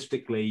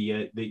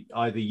statistically that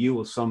either you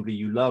or somebody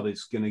you love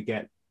is going to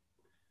get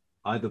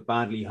either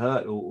badly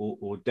hurt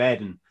or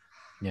dead. And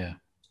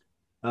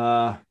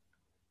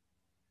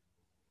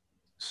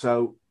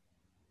so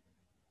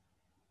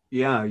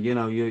yeah,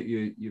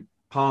 you're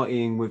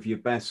partying with your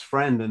best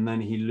friend, and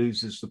then he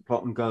loses the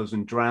plot and goes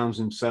and drowns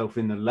himself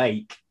in the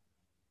lake.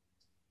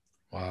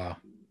 Wow.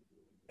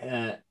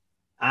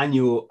 And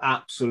you're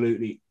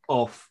absolutely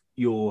off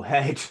your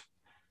head,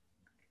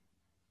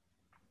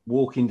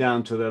 walking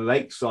down to the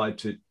lakeside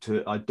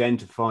to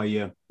identify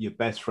your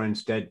best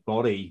friend's dead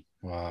body.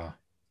 Wow.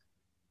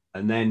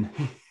 And then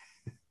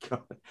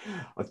God,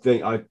 I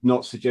think I'd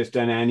not suggest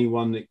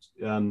anyone that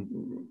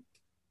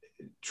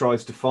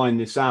tries to find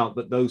this out,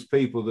 but those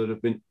people that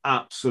have been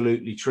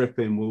absolutely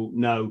tripping will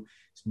know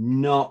it's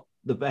not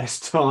the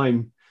best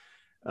time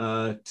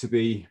to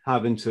be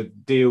having to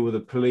deal with the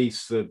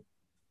police, the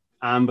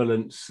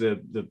ambulance,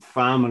 the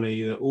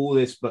family, all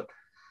this. But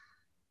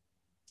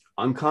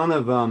I'm kind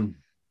of I'm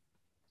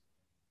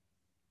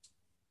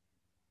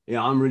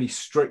really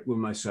strict with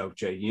myself,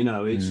 Jay.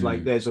 It's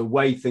like there's a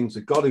way things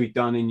have got to be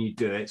done, and you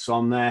do it. So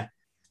I'm there.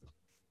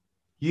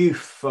 You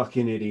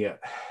fucking idiot.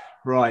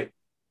 Right.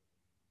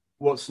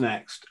 What's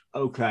next?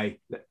 Okay,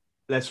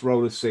 let's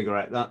roll a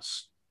cigarette.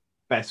 That's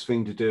best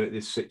thing to do at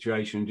this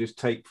situation. Just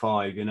take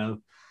 5,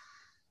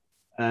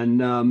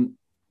 And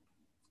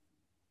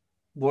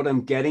what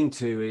I'm getting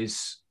to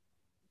is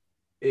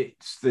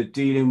it's the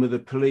dealing with the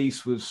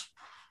police was,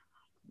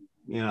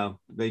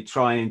 they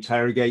try and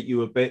interrogate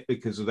you a bit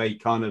because they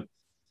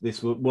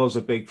this was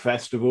a big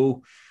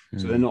festival.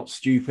 So they're not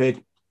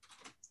stupid.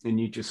 And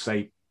you just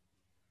say,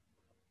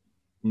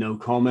 no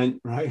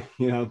comment, right?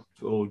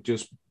 Or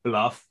just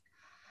bluff.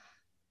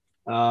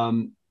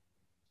 But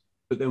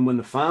then when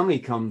the family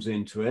comes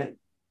into it,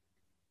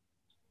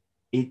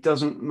 it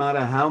doesn't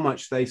matter how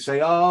much they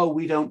say, oh,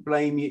 we don't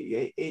blame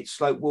you. It's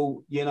like,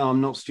 well,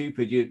 I'm not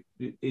stupid.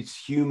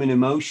 It's human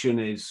emotion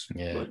is,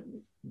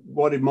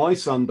 what did my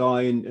son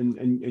die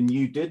and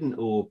you didn't?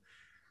 Or,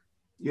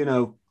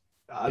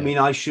 I mean,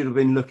 I should have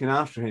been looking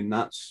after him.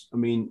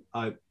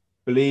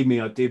 Believe me,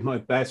 I did my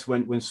best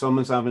when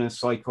someone's having a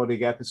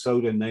psychotic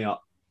episode and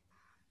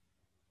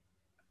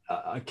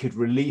I could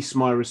release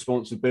my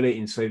responsibility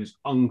and say it was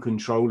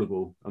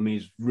uncontrollable. I mean,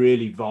 it's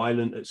really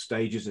violent at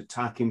stages,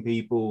 attacking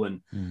people,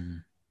 and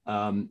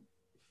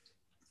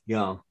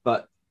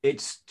but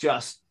it's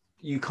just,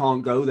 you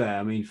can't go there.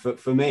 I mean,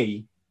 for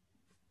me,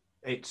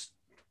 it's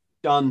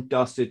done,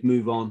 dusted,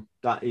 move on.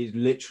 That is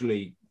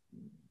literally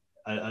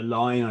a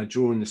line I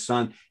draw in the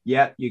sand.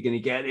 Yeah, you're going to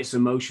get this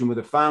emotion with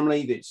a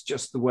family. That's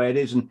just the way it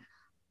is. And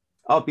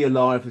I'll be a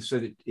liar if I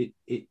said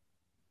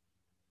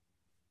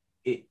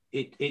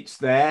it's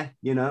there.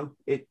 You know,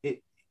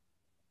 it's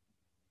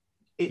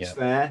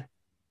there.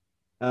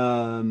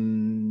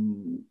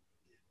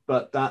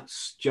 But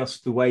that's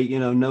just the way, you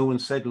know, no one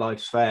said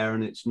life's fair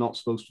and it's not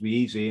supposed to be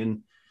easy.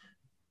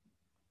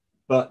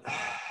 But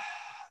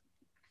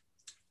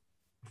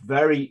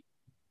very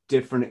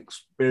different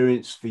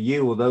experience for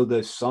you, although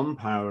there's some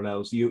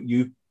parallels.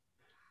 You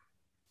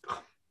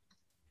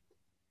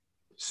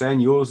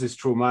saying yours is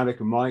traumatic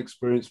and my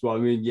experience, but I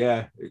mean,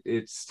 yeah,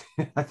 it's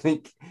I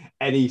think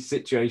any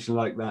situation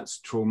like that's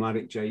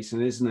traumatic,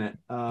 Jason, isn't it?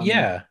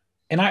 Yeah.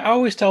 And I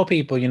always tell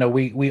people, you know,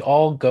 we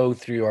all go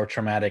through our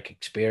traumatic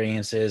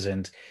experiences,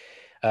 and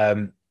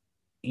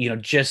you know,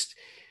 just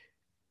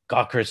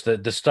God, Chris,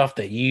 the stuff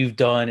that you've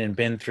done and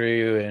been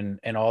through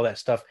and all that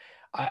stuff,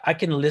 I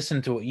can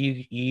listen to what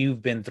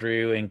you've been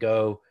through and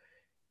go,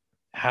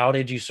 how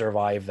did you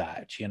survive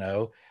that? You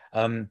know,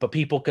 but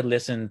people could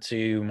listen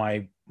to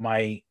my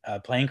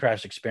plane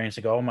crash experience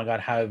and go, oh my God,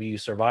 how have you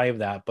survived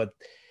that? But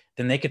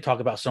then they could talk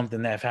about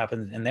something that have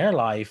happened in their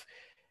life,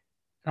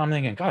 and I'm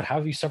thinking, God, how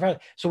have you survived?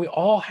 So we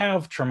all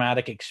have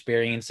traumatic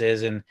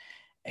experiences, and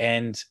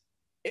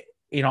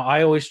you know,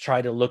 I always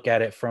try to look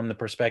at it from the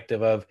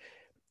perspective of,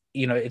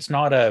 you know, it's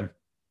not a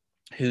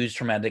whose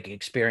traumatic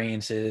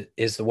experience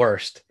is the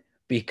worst,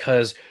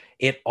 because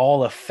it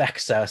all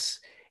affects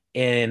us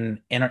in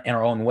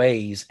our own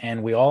ways,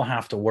 and we all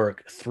have to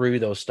work through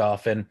those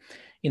stuff. And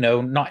you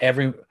know,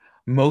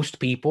 most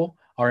people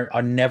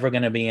are never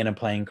going to be in a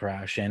plane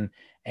crash, and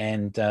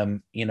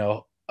you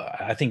know,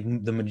 I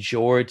think the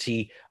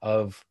majority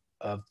of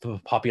the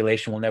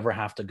population will never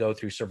have to go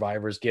through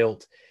survivor's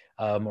guilt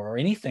or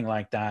anything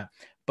like that.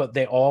 But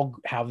they all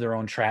have their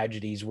own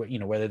tragedies, you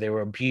know, whether they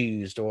were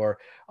abused or,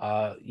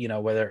 you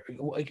know, whether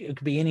it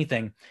could be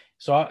anything.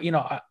 So, you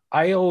know,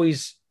 I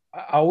always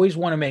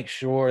want to make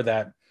sure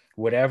that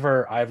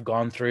whatever I've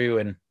gone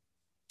through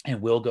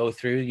and will go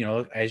through, you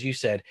know, as you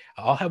said,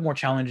 I'll have more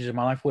challenges in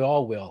my life. We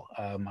all will.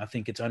 I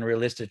think it's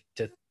unrealistic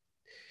to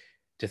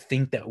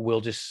think that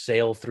we'll just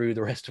sail through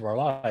the rest of our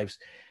lives.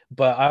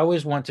 But I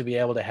always want to be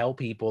able to help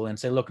people and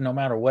say, look, no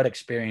matter what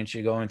experience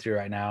you're going through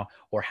right now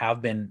or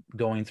have been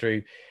going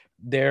through,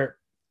 there,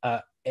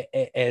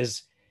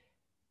 as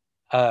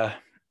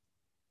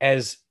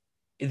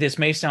this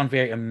may sound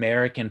very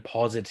American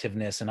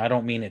positiveness, and I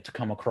don't mean it to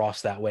come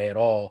across that way at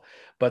all,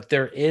 but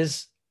there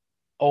is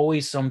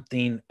always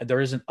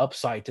there is an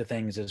upside to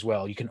things as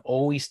well. You can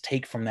always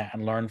take from that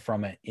and learn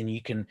from it, and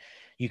you can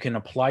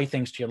apply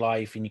things to your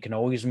life, and you can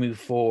always move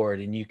forward,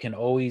 and you can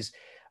always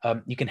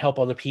you can help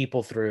other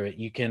people through it.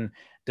 You can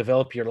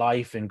develop your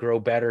life and grow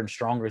better and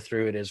stronger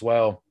through it as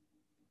well.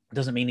 It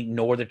doesn't mean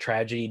ignore the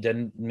tragedy. It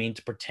doesn't mean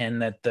to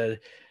pretend that the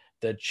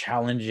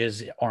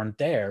challenges aren't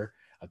there,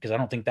 because I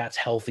don't think that's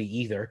healthy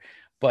either.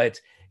 But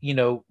you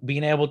know,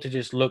 being able to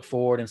just look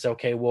forward and say,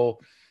 okay, well,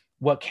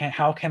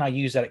 how can I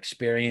use that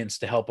experience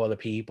to help other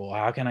people?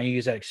 How can I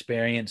use that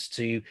experience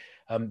to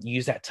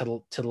use that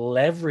to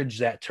leverage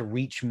that to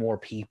reach more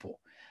people?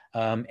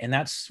 And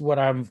that's what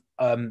I'm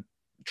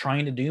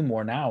trying to do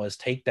more now, is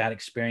take that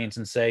experience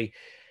and say,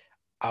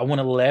 I want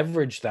to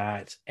leverage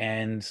that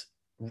and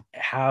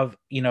have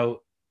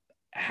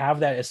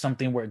that as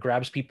something where it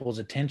grabs people's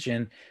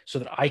attention, so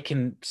that I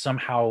can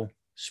somehow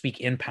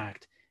speak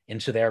impact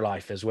into their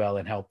life as well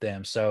and help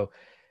them. So,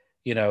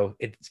 you know,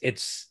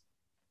 that's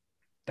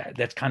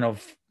kind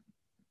of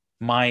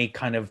my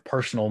kind of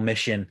personal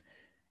mission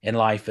in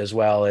life as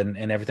well,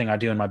 and everything I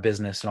do in my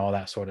business and all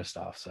that sort of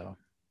stuff. So,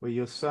 well,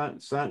 you're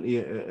certainly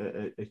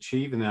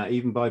achieving that,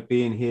 even by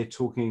being here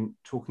talking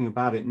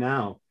about it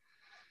now.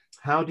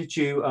 How did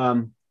you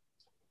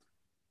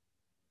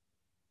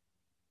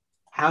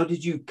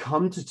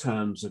come to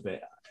terms with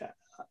it?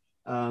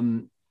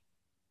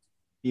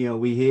 You know,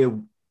 we hear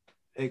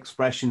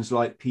expressions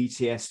like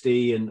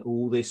PTSD and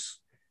all this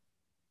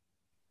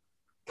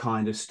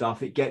kind of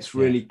stuff. It gets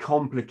really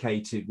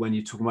complicated when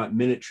you're talking about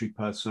military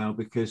personnel,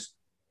 because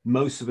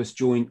most of us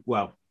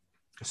a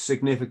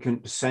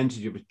significant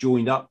percentage of us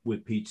joined up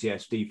with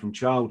PTSD from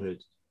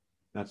childhood.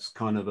 That's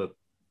kind of a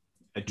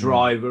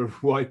driver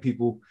of why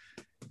people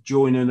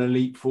join an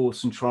elite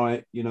force and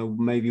try, you know,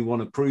 maybe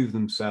want to prove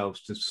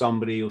themselves to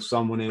somebody or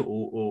someone,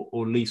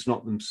 or at least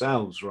not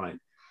themselves, right?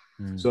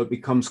 So it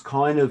becomes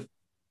kind of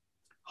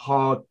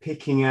hard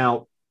picking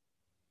out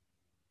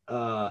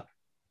the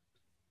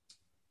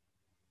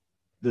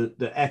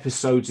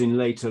episodes in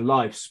later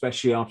life,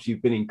 especially after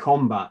you've been in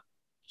combat.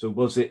 So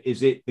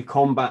is it the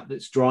combat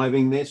that's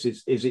driving this?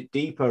 Is it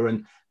deeper?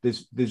 And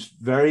there's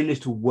very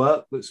little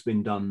work that's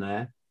been done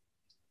there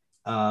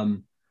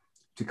to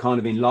kind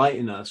of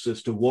enlighten us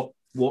as to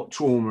what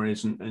trauma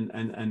is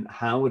and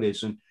how it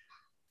is. And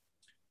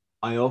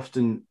I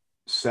often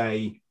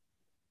say,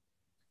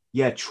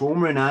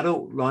 trauma in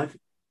adult life,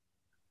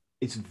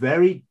 it's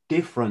very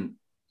different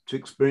to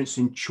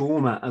experiencing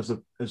trauma as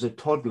a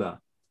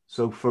toddler.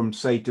 So from,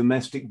 say,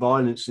 domestic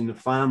violence in the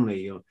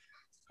family, or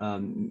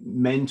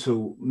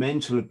mental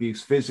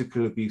abuse,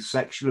 physical abuse,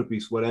 sexual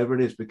abuse, whatever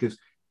it is, because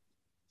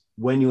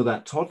when you're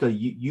that toddler,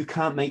 you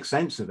can't make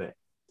sense of it.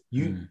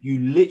 You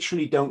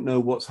literally don't know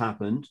what's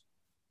happened.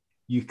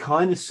 You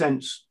kind of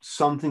sense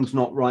something's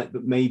not right,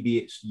 but maybe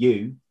it's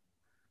you.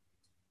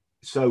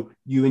 So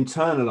you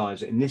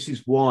internalize it. And this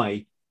is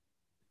why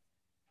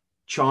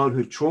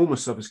childhood trauma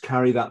sufferers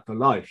carry that for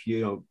life,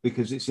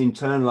 because it's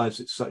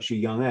internalized at such a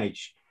young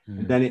age.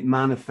 And then it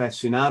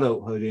manifests in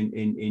adulthood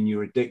in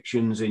your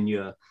addictions, in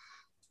your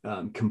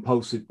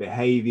compulsive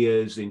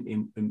behaviors,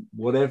 in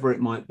whatever it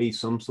might be,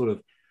 some sort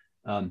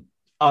of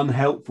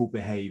unhelpful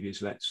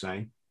behaviors, let's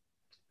say.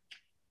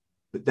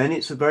 But then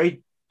it's a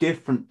very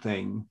different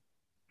thing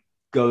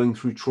going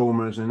through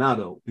trauma as an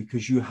adult,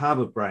 because you have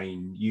a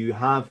brain, you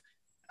have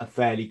a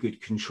fairly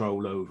good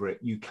control over it.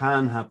 You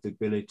can have the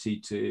ability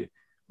to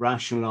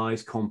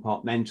rationalize,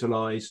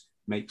 compartmentalize,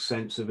 make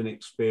sense of an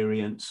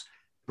experience,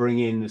 bring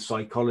in the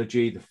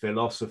psychology, the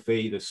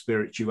philosophy, the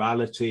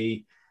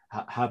spirituality,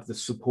 have the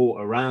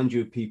support around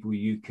you, people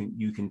you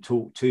can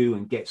talk to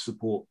and get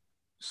support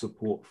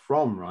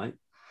from, right?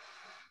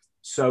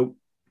 So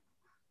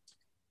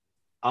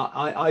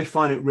I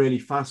find it really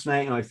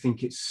fascinating. I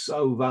think it's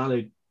so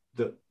valid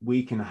that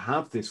we can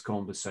have this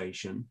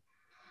conversation.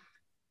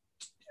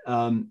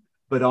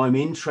 But I'm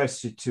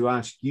interested to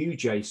ask you,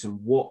 Jason,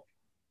 what,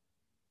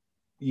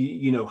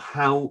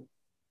 how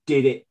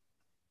did it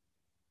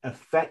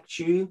affect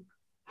you?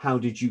 How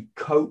did you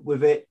cope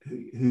with it?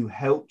 Who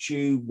helped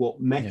you?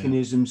 What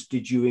mechanisms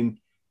did you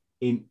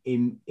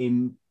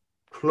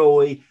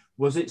employ?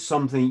 Was it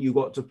something you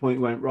got to a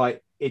point where,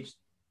 right,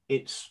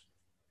 it's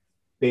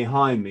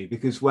behind me?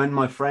 Because when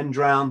my friend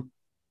drowned,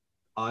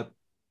 I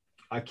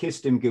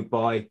kissed him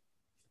goodbye,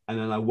 and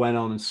then I went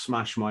on and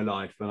smashed my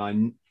life.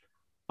 And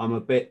I'm a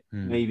bit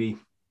maybe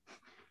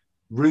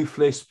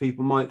ruthless,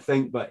 people might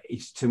think, but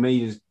it's, to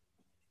me,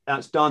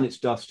 that's done, it's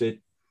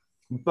dusted.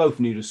 We both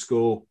knew the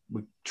score.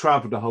 We've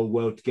traveled the whole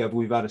world together.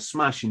 We've had a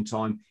smashing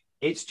time.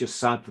 It's just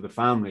sad for the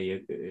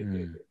family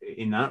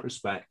in that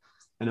respect.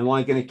 And am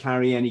I going to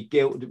carry any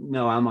guilt?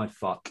 No, am I?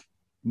 Fuck.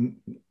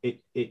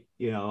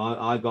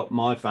 I got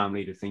my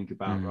family to think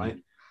about, right?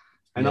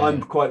 And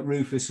I'm quite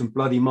ruthless and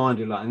bloody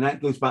minded. And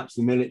that goes back to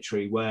the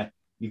military, where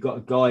you got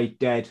a guy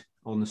dead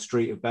on the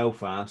street of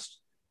Belfast,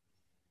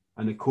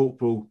 and the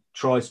corporal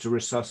tries to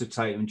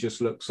resuscitate him and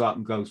just looks up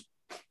and goes,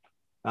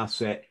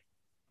 that's it.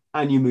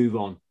 And you move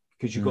on,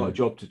 because you've got a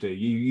job to do.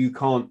 You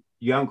haven't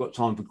got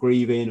time for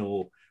grieving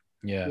or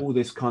all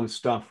this kind of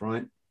stuff,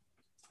 right?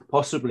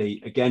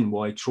 Possibly, again,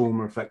 why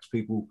trauma affects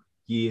people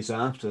years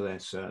after their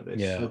service.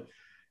 Yeah.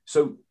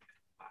 So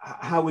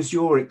how was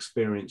your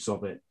experience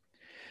of it?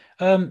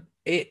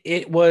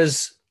 It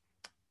was,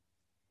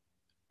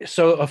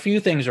 so a few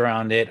things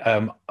around it.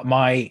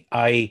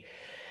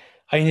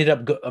 I ended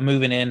up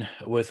moving in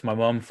with my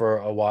mom for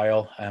a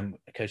while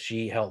because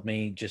she helped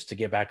me just to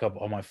get back up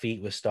on my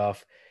feet with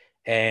stuff.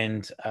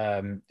 And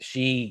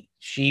she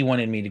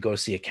wanted me to go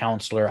see a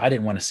counselor. I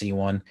didn't want to see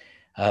one,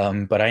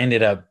 but I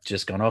ended up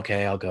just going,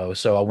 okay, I'll go.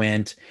 So I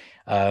went,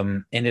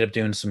 ended up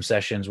doing some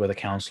sessions with a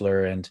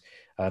counselor, and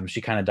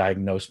she kind of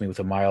diagnosed me with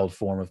a mild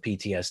form of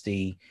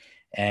PTSD.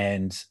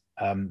 And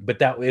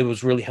but it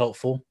was really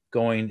helpful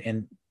going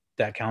in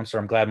that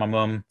counselor. I'm glad my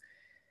mom,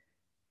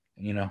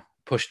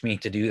 pushed me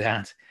to do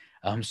that.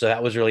 So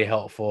that was really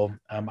helpful.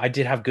 I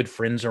did have good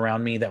friends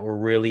around me that were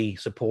really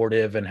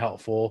supportive and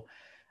helpful.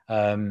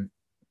 I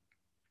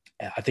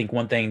think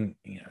one thing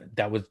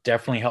that was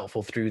definitely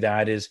helpful through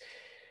that is,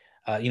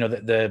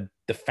 the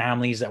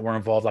families that were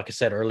involved. Like I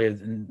said earlier,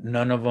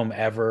 none of them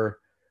ever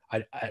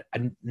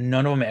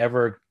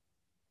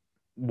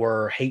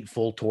were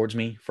hateful towards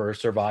me for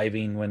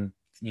surviving when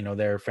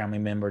their family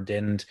member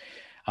didn't.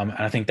 And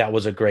I think that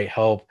was a great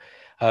help.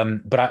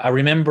 But I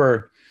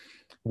remember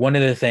one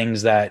of the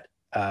things that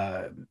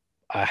I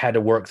had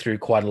to work through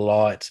quite a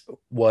lot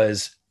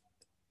was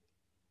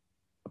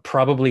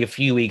probably a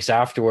few weeks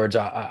afterwards.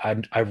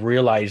 I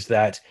realized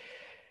that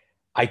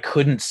I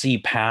couldn't see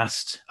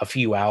past a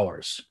few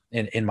hours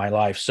in my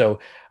life. So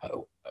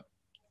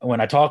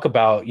when I talk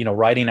about,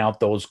 writing out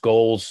those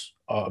goals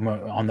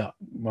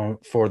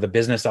for the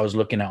business I was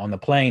looking at on the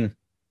plane,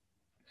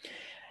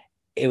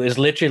 it was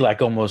literally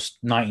like almost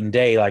night and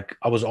day. Like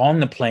I was on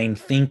the plane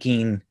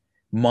thinking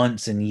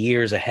months and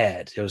years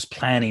ahead. It was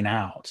planning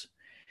out.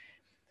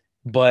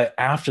 But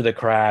after the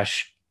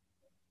crash,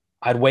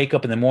 I'd wake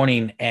up in the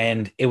morning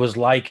and it was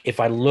like if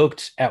I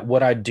looked at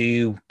what I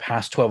do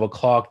past 12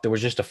 o'clock, there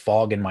was just a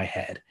fog in my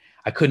head.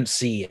 I couldn't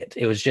see it.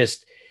 It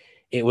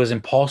was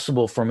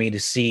impossible for me to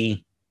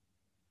see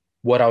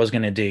what I was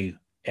going to do.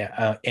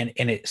 And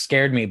it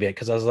scared me a bit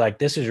because I was like,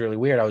 this is really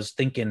weird. I was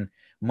thinking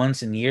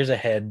months and years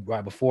ahead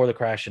right before the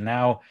crash. And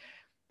now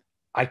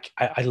I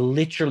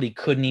literally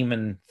couldn't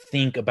even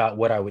think about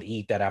what I would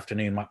eat that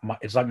afternoon.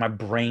 It's like my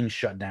brain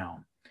shut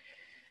down.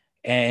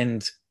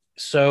 And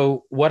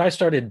so what I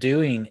started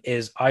doing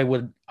is I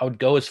would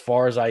go as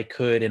far as I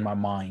could in my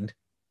mind.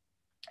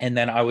 And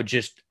then I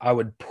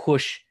would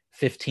push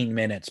 15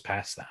 minutes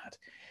past that.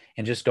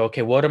 and just go,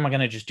 okay, what am I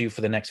going to just do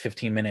for the next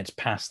 15 minutes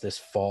past this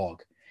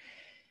fog?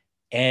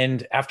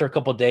 And after a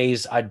couple of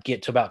days, I'd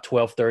get to about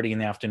 12:30 in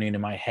the afternoon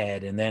in my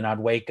head. And then I'd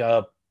wake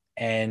up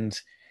and,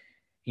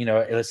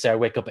 let's say I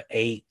wake up at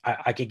 8,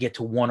 I could get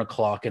to 1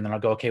 o'clock, and then I'll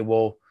go, okay,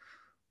 well,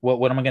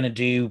 what am I going to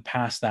do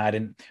past that?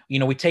 And,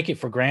 we take it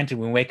for granted.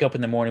 When we wake up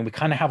in the morning, we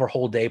kind of have our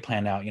whole day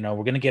planned out. We're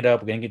going to get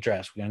up, we're going to get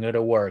dressed, we're going to go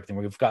to work, then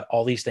we've got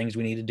all these things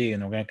we need to do.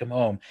 And then we're going to come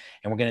home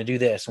and we're going to do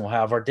this, and we'll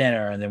have our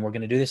dinner. And then we're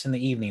going to do this in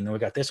the evening. And then we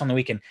got this on the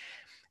weekend.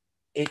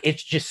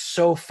 It's just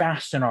so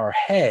fast in our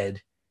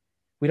head.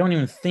 We don't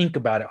even think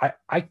about it.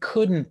 I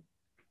couldn't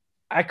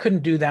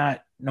do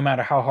that no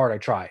matter how hard I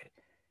tried.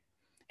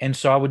 And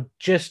so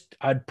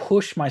I'd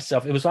push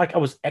myself. It was like I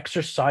was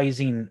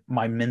exercising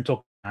my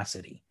mental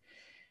capacity.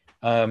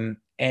 And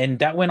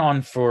that went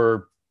on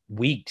for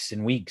weeks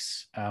and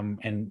weeks.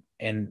 And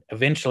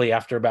eventually,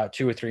 after about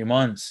 2 or 3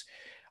 months,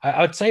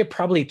 I would say it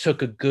probably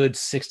took a good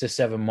 6 to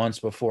 7 months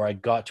before I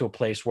got to a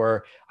place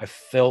where I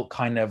felt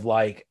kind of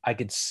like I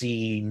could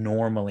see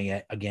normally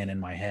again in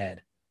my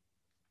head.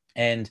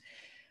 And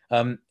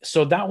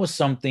so that was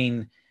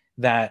something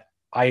that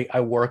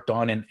I worked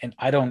on, and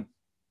I don't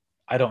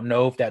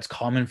know if that's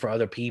common for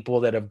other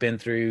people that have been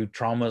through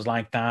traumas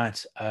like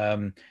that.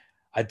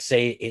 I'd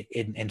say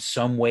it in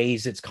some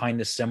ways it's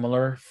kind of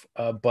similar,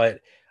 but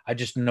I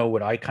just know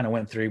what I kind of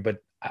went through. But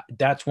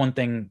that's one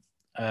thing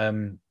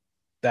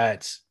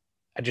that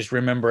I just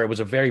remember. It was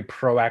a very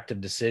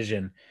proactive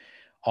decision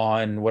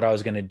on what I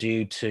was going to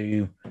do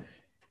to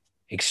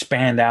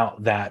expand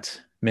out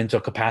that mental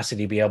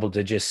capacity, be able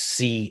to just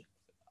see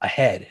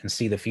ahead and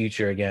see the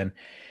future again.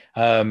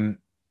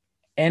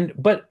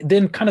 But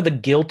then kind of the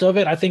guilt of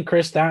it, I think,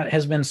 Chris, that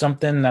has been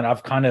something that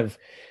I've kind of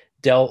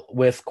dealt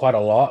with quite a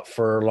lot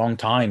for a long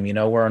time.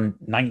 We're on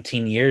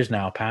 19 years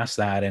now past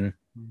that. And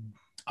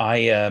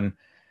I,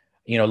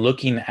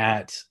 looking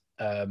at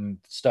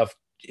stuff,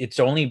 it's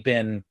only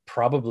been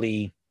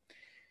probably,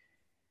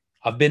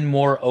 I've been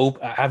more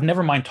open. I've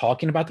never mind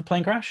talking about the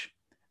plane crash,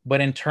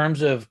 but in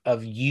terms of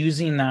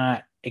using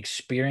that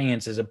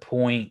experience as a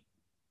point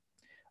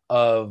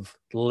of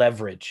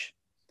leverage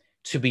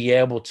to be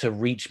able to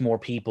reach more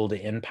people,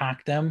 to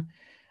impact them.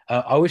 I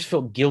always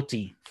felt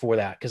guilty for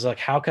that, because like,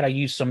 how could I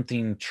use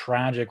something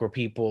tragic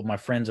where my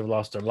friends have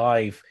lost their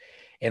life,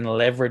 and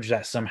leverage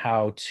that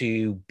somehow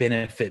to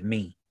benefit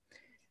me?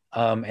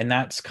 And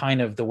that's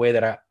kind of the way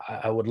that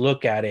I would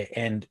look at it.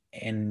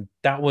 And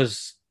that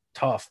was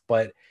tough,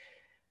 but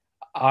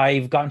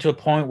I've gotten to a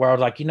point where I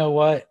was like, you know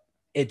what?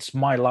 It's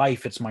my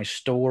life. It's my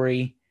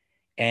story.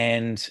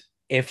 And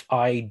if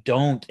I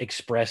don't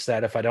express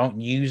that, if I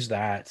don't use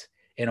that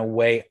in a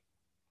way,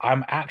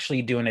 I'm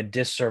actually doing a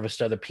disservice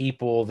to other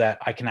people that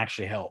I can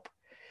actually help.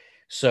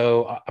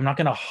 So I'm not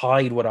going to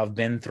hide what I've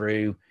been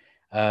through.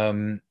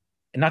 Not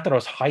that I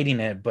was hiding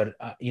it, but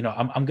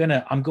I'm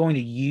going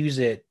to use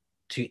it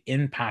to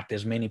impact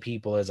as many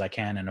people as I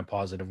can in a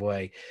positive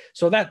way.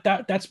 So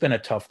that's been a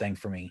tough thing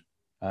for me,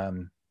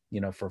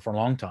 for a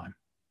long time.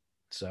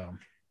 So.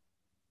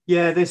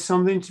 Yeah, there's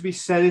something to be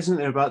said, isn't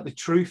there, about the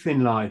truth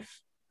in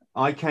life.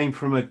 I came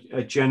from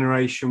a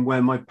generation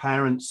where my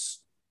parents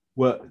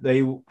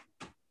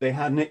they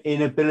had an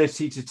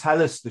inability to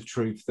tell us the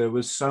truth. There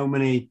was so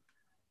many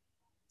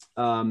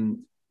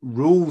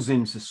rules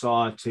in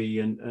society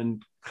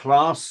and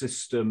class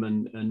system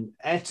and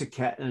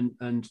etiquette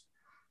and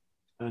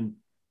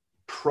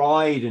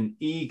pride and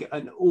ego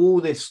and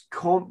all this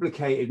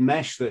complicated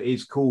mesh that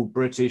is called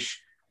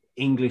British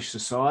English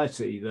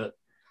society, that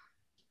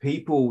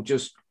people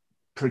just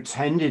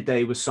pretended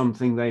they were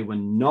something they were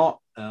not.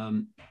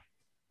 And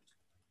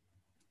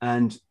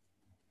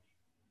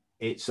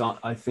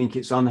I think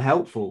it's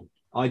unhelpful.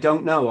 I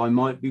don't know.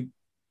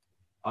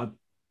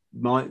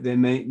 There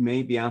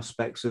may be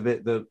aspects of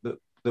it that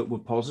were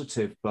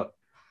positive, but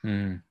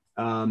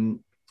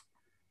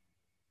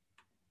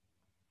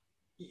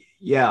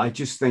yeah, I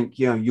just think,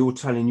 you're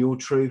telling your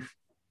truth.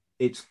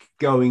 It's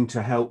going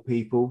to help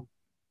people.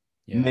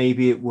 Yeah.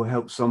 Maybe it will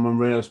help someone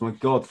realize, my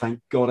God,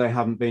 thank God I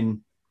haven't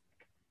been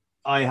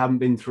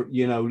through,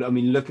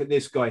 look at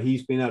this guy.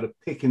 He's been able to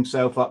pick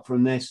himself up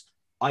from this.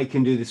 I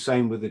can do the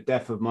same with the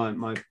death of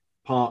my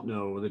partner,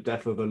 or the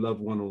death of a loved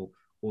one,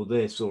 or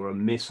this, or a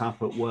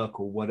mishap at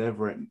work, or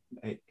whatever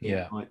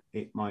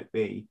it might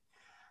be.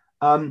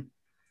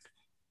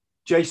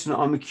 Jason,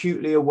 I'm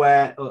acutely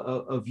aware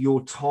of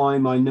your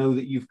time. I know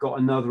that you've got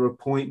another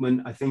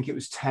appointment. I think it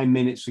was 10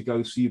 minutes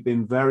ago, so you've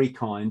been very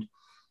kind.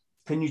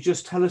 Can you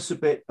just tell us a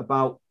bit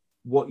about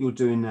what you're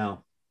doing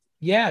now?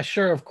 Yeah,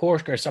 sure. Of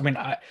course, Chris. I mean,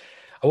 I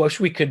wish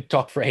we could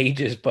talk for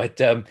ages, but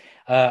so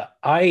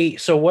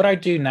what I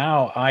do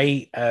now,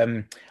 I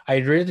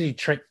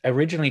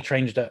originally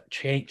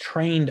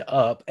trained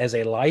up as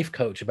a life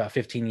coach about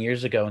 15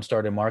 years ago, and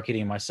started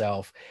marketing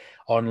myself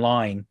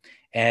online,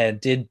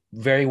 and did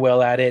very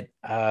well at it.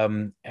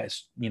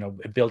 As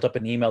built up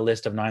an email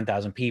list of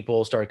 9,000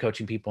 people, started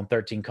coaching people in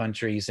 13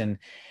 countries, and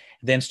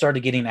then started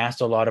getting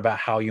asked a lot about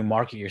how you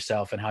market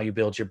yourself and how you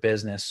build your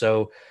business.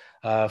 So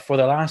For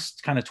the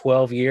last kind of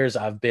 12 years,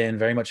 I've been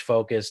very much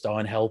focused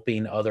on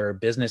helping other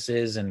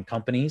businesses and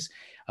companies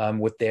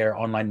with their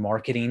online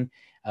marketing,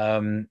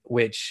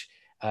 which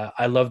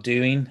I love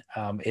doing.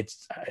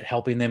 It's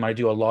helping them. I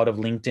do a lot of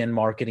LinkedIn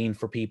marketing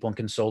for people and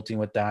consulting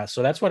with that.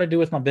 So that's what I do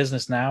with my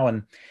business now.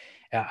 And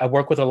I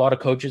work with a lot of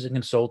coaches and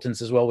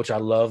consultants as well, which I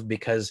love,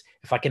 because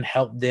if I can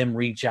help them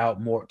reach out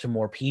more to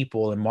more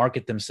people and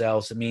market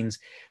themselves, it means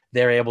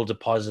they're able to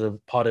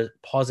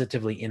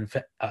positively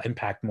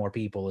impact more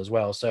people as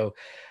well. So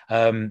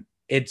so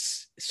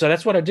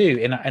that's what I do,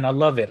 and I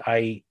love it.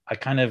 I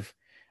kind of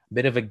a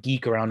bit of a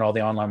geek around all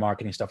the online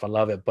marketing stuff. I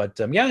love it, but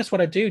yeah, that's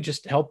what I do.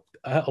 Just help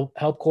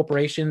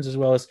corporations as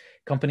well as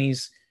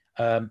companies,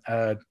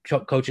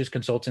 coaches,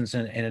 consultants,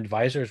 and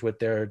advisors with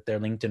their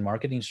LinkedIn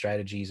marketing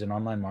strategies and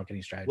online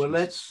marketing strategies. Well,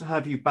 let's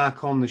have you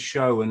back on the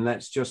show and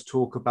let's just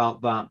talk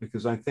about that,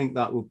 because I think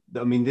that will,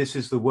 I mean, this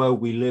is the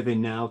world we live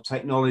in now.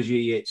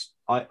 Technology,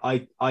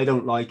 I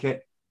don't like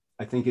it.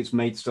 I think it's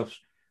made stuff,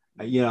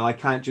 I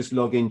can't just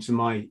log into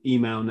my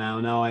email now.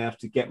 Now I have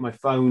to get my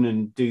phone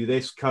and do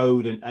this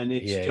code. And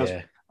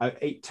it's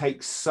it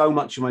takes so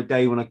much of my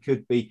day when I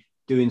could be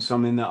doing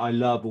something that I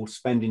love or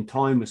spending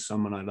time with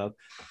someone I love.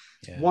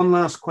 Yeah. One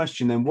last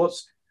question then.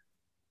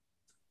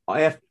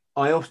 I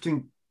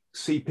often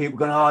see people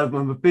going,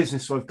 I'm a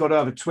business, so I've got to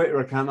have a Twitter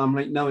account. I'm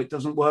like, no, it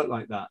doesn't work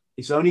like that.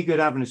 It's only good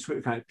having a Twitter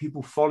account if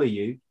people follow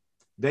you.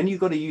 Then you've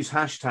got to use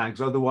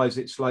hashtags. Otherwise,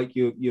 it's like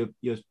you're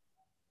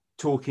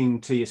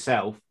talking to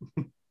yourself.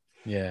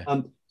 Yeah.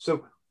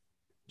 So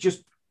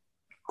just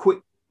quick,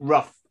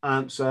 rough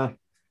answer.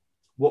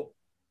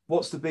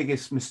 What's the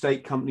biggest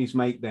mistake companies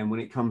make then when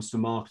it comes to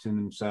marketing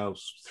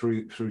themselves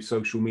through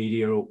social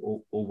media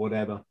or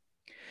whatever?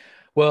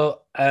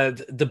 Well,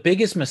 the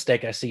biggest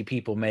mistake I see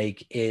people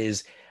make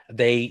is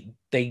they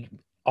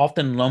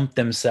often lump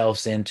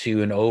themselves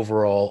into an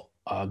overall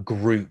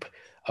group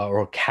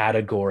or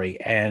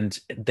category, and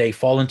they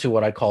fall into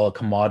what I call a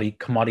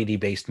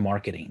commodity-based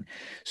marketing.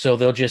 So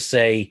they'll just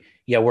say,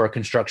 yeah, we're a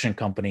construction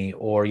company,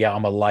 or yeah,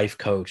 I'm a life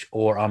coach,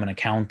 or I'm an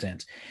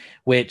accountant,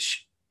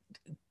 which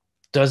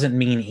doesn't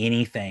mean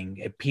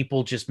anything.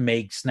 People just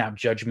make snap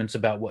judgments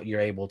about what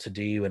you're able to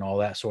do and all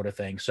that sort of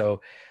thing.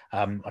 So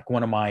like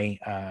one of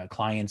my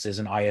clients is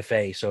an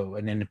IFA, so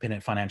an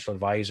independent financial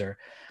advisor,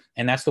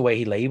 and that's the way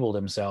he labeled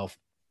himself.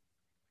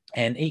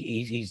 And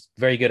he's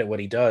very good at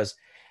what he does.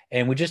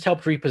 And we just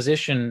helped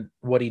reposition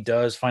what he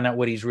does, find out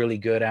what he's really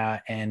good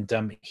at.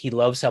 And he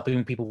loves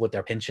helping people with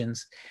their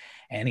pensions.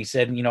 And he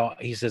said,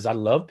 he says, I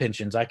love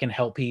pensions. I can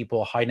help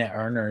people, high net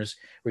earners,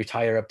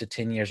 retire up to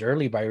 10 years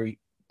early by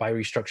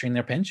restructuring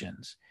their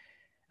pensions.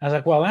 I was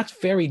like, well, that's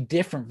very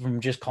different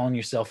from just calling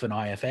yourself an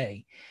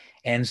IFA.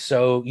 And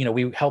so,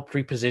 we helped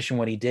reposition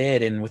what he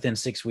did. And within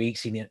 6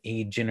 weeks,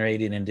 he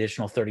generated an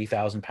additional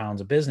 30,000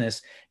 pounds of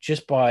business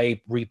just by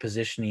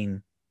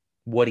repositioning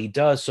what he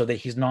does, so that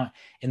he's not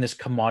in this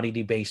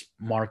commodity-based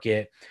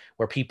market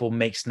where people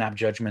make snap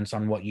judgments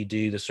on what you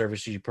do, the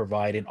services you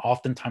provide, and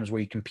oftentimes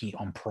where you compete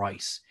on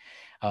price,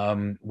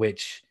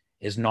 which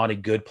is not a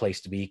good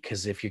place to be,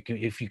 because if you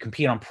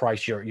compete on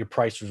price, your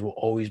prices will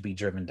always be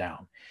driven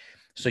down.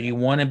 So you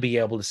want to be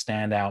able to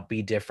stand out,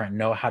 be different,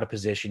 know how to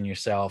position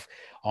yourself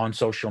on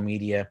social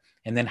media,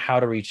 and then how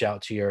to reach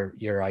out to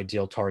your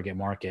ideal target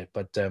market.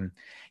 But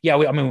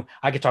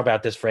I could talk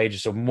about this for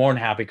ages. So more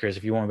than happy, Chris,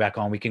 if you want me back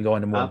on, we can go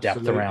into more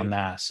depth around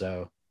that.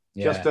 So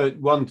yeah. Just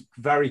one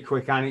very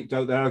quick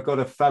anecdote there. I've got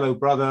a fellow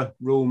brother,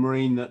 Royal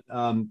Marine,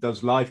 that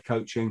does life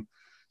coaching,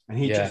 and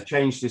he just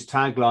changed his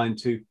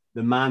tagline to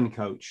the man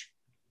coach.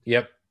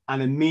 Yep.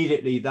 And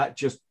immediately that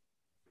just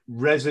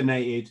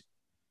resonated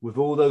with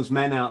all those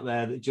men out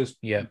there that just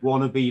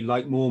want to be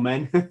like more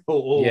men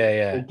or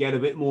get a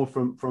bit more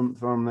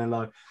from their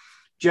life.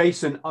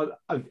 Jason,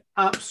 I've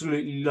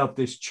absolutely loved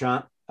this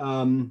chat.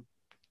 I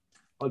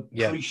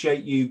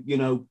appreciate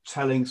you,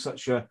 telling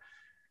such a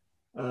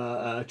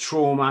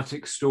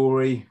traumatic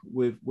story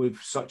with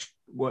such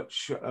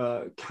much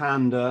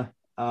candor,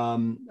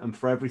 and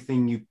for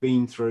everything you've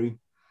been through.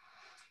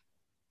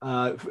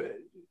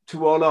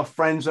 To all our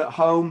friends at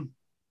home,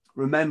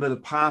 remember, the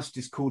past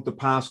is called the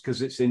past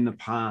because it's in the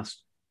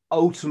past.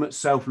 Ultimate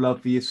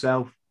self-love for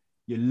yourself.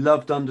 You're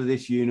loved under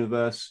this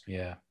universe.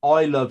 Yeah.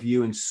 I love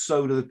you, and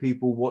so do the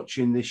people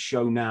watching this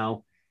show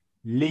now.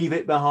 Leave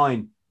it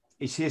behind.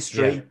 It's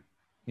history.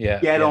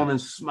 Get on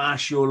and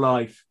smash your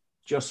life,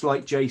 just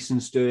like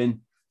Jason's doing,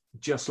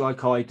 just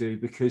like I do,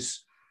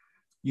 because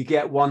you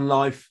get one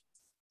life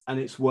and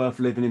it's worth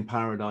living in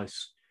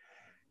paradise.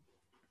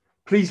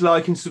 Please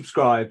like and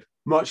subscribe.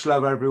 Much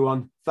love,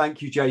 everyone.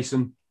 Thank you,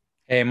 Jason.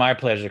 Hey, my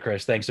pleasure,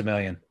 Chris. Thanks a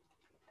million.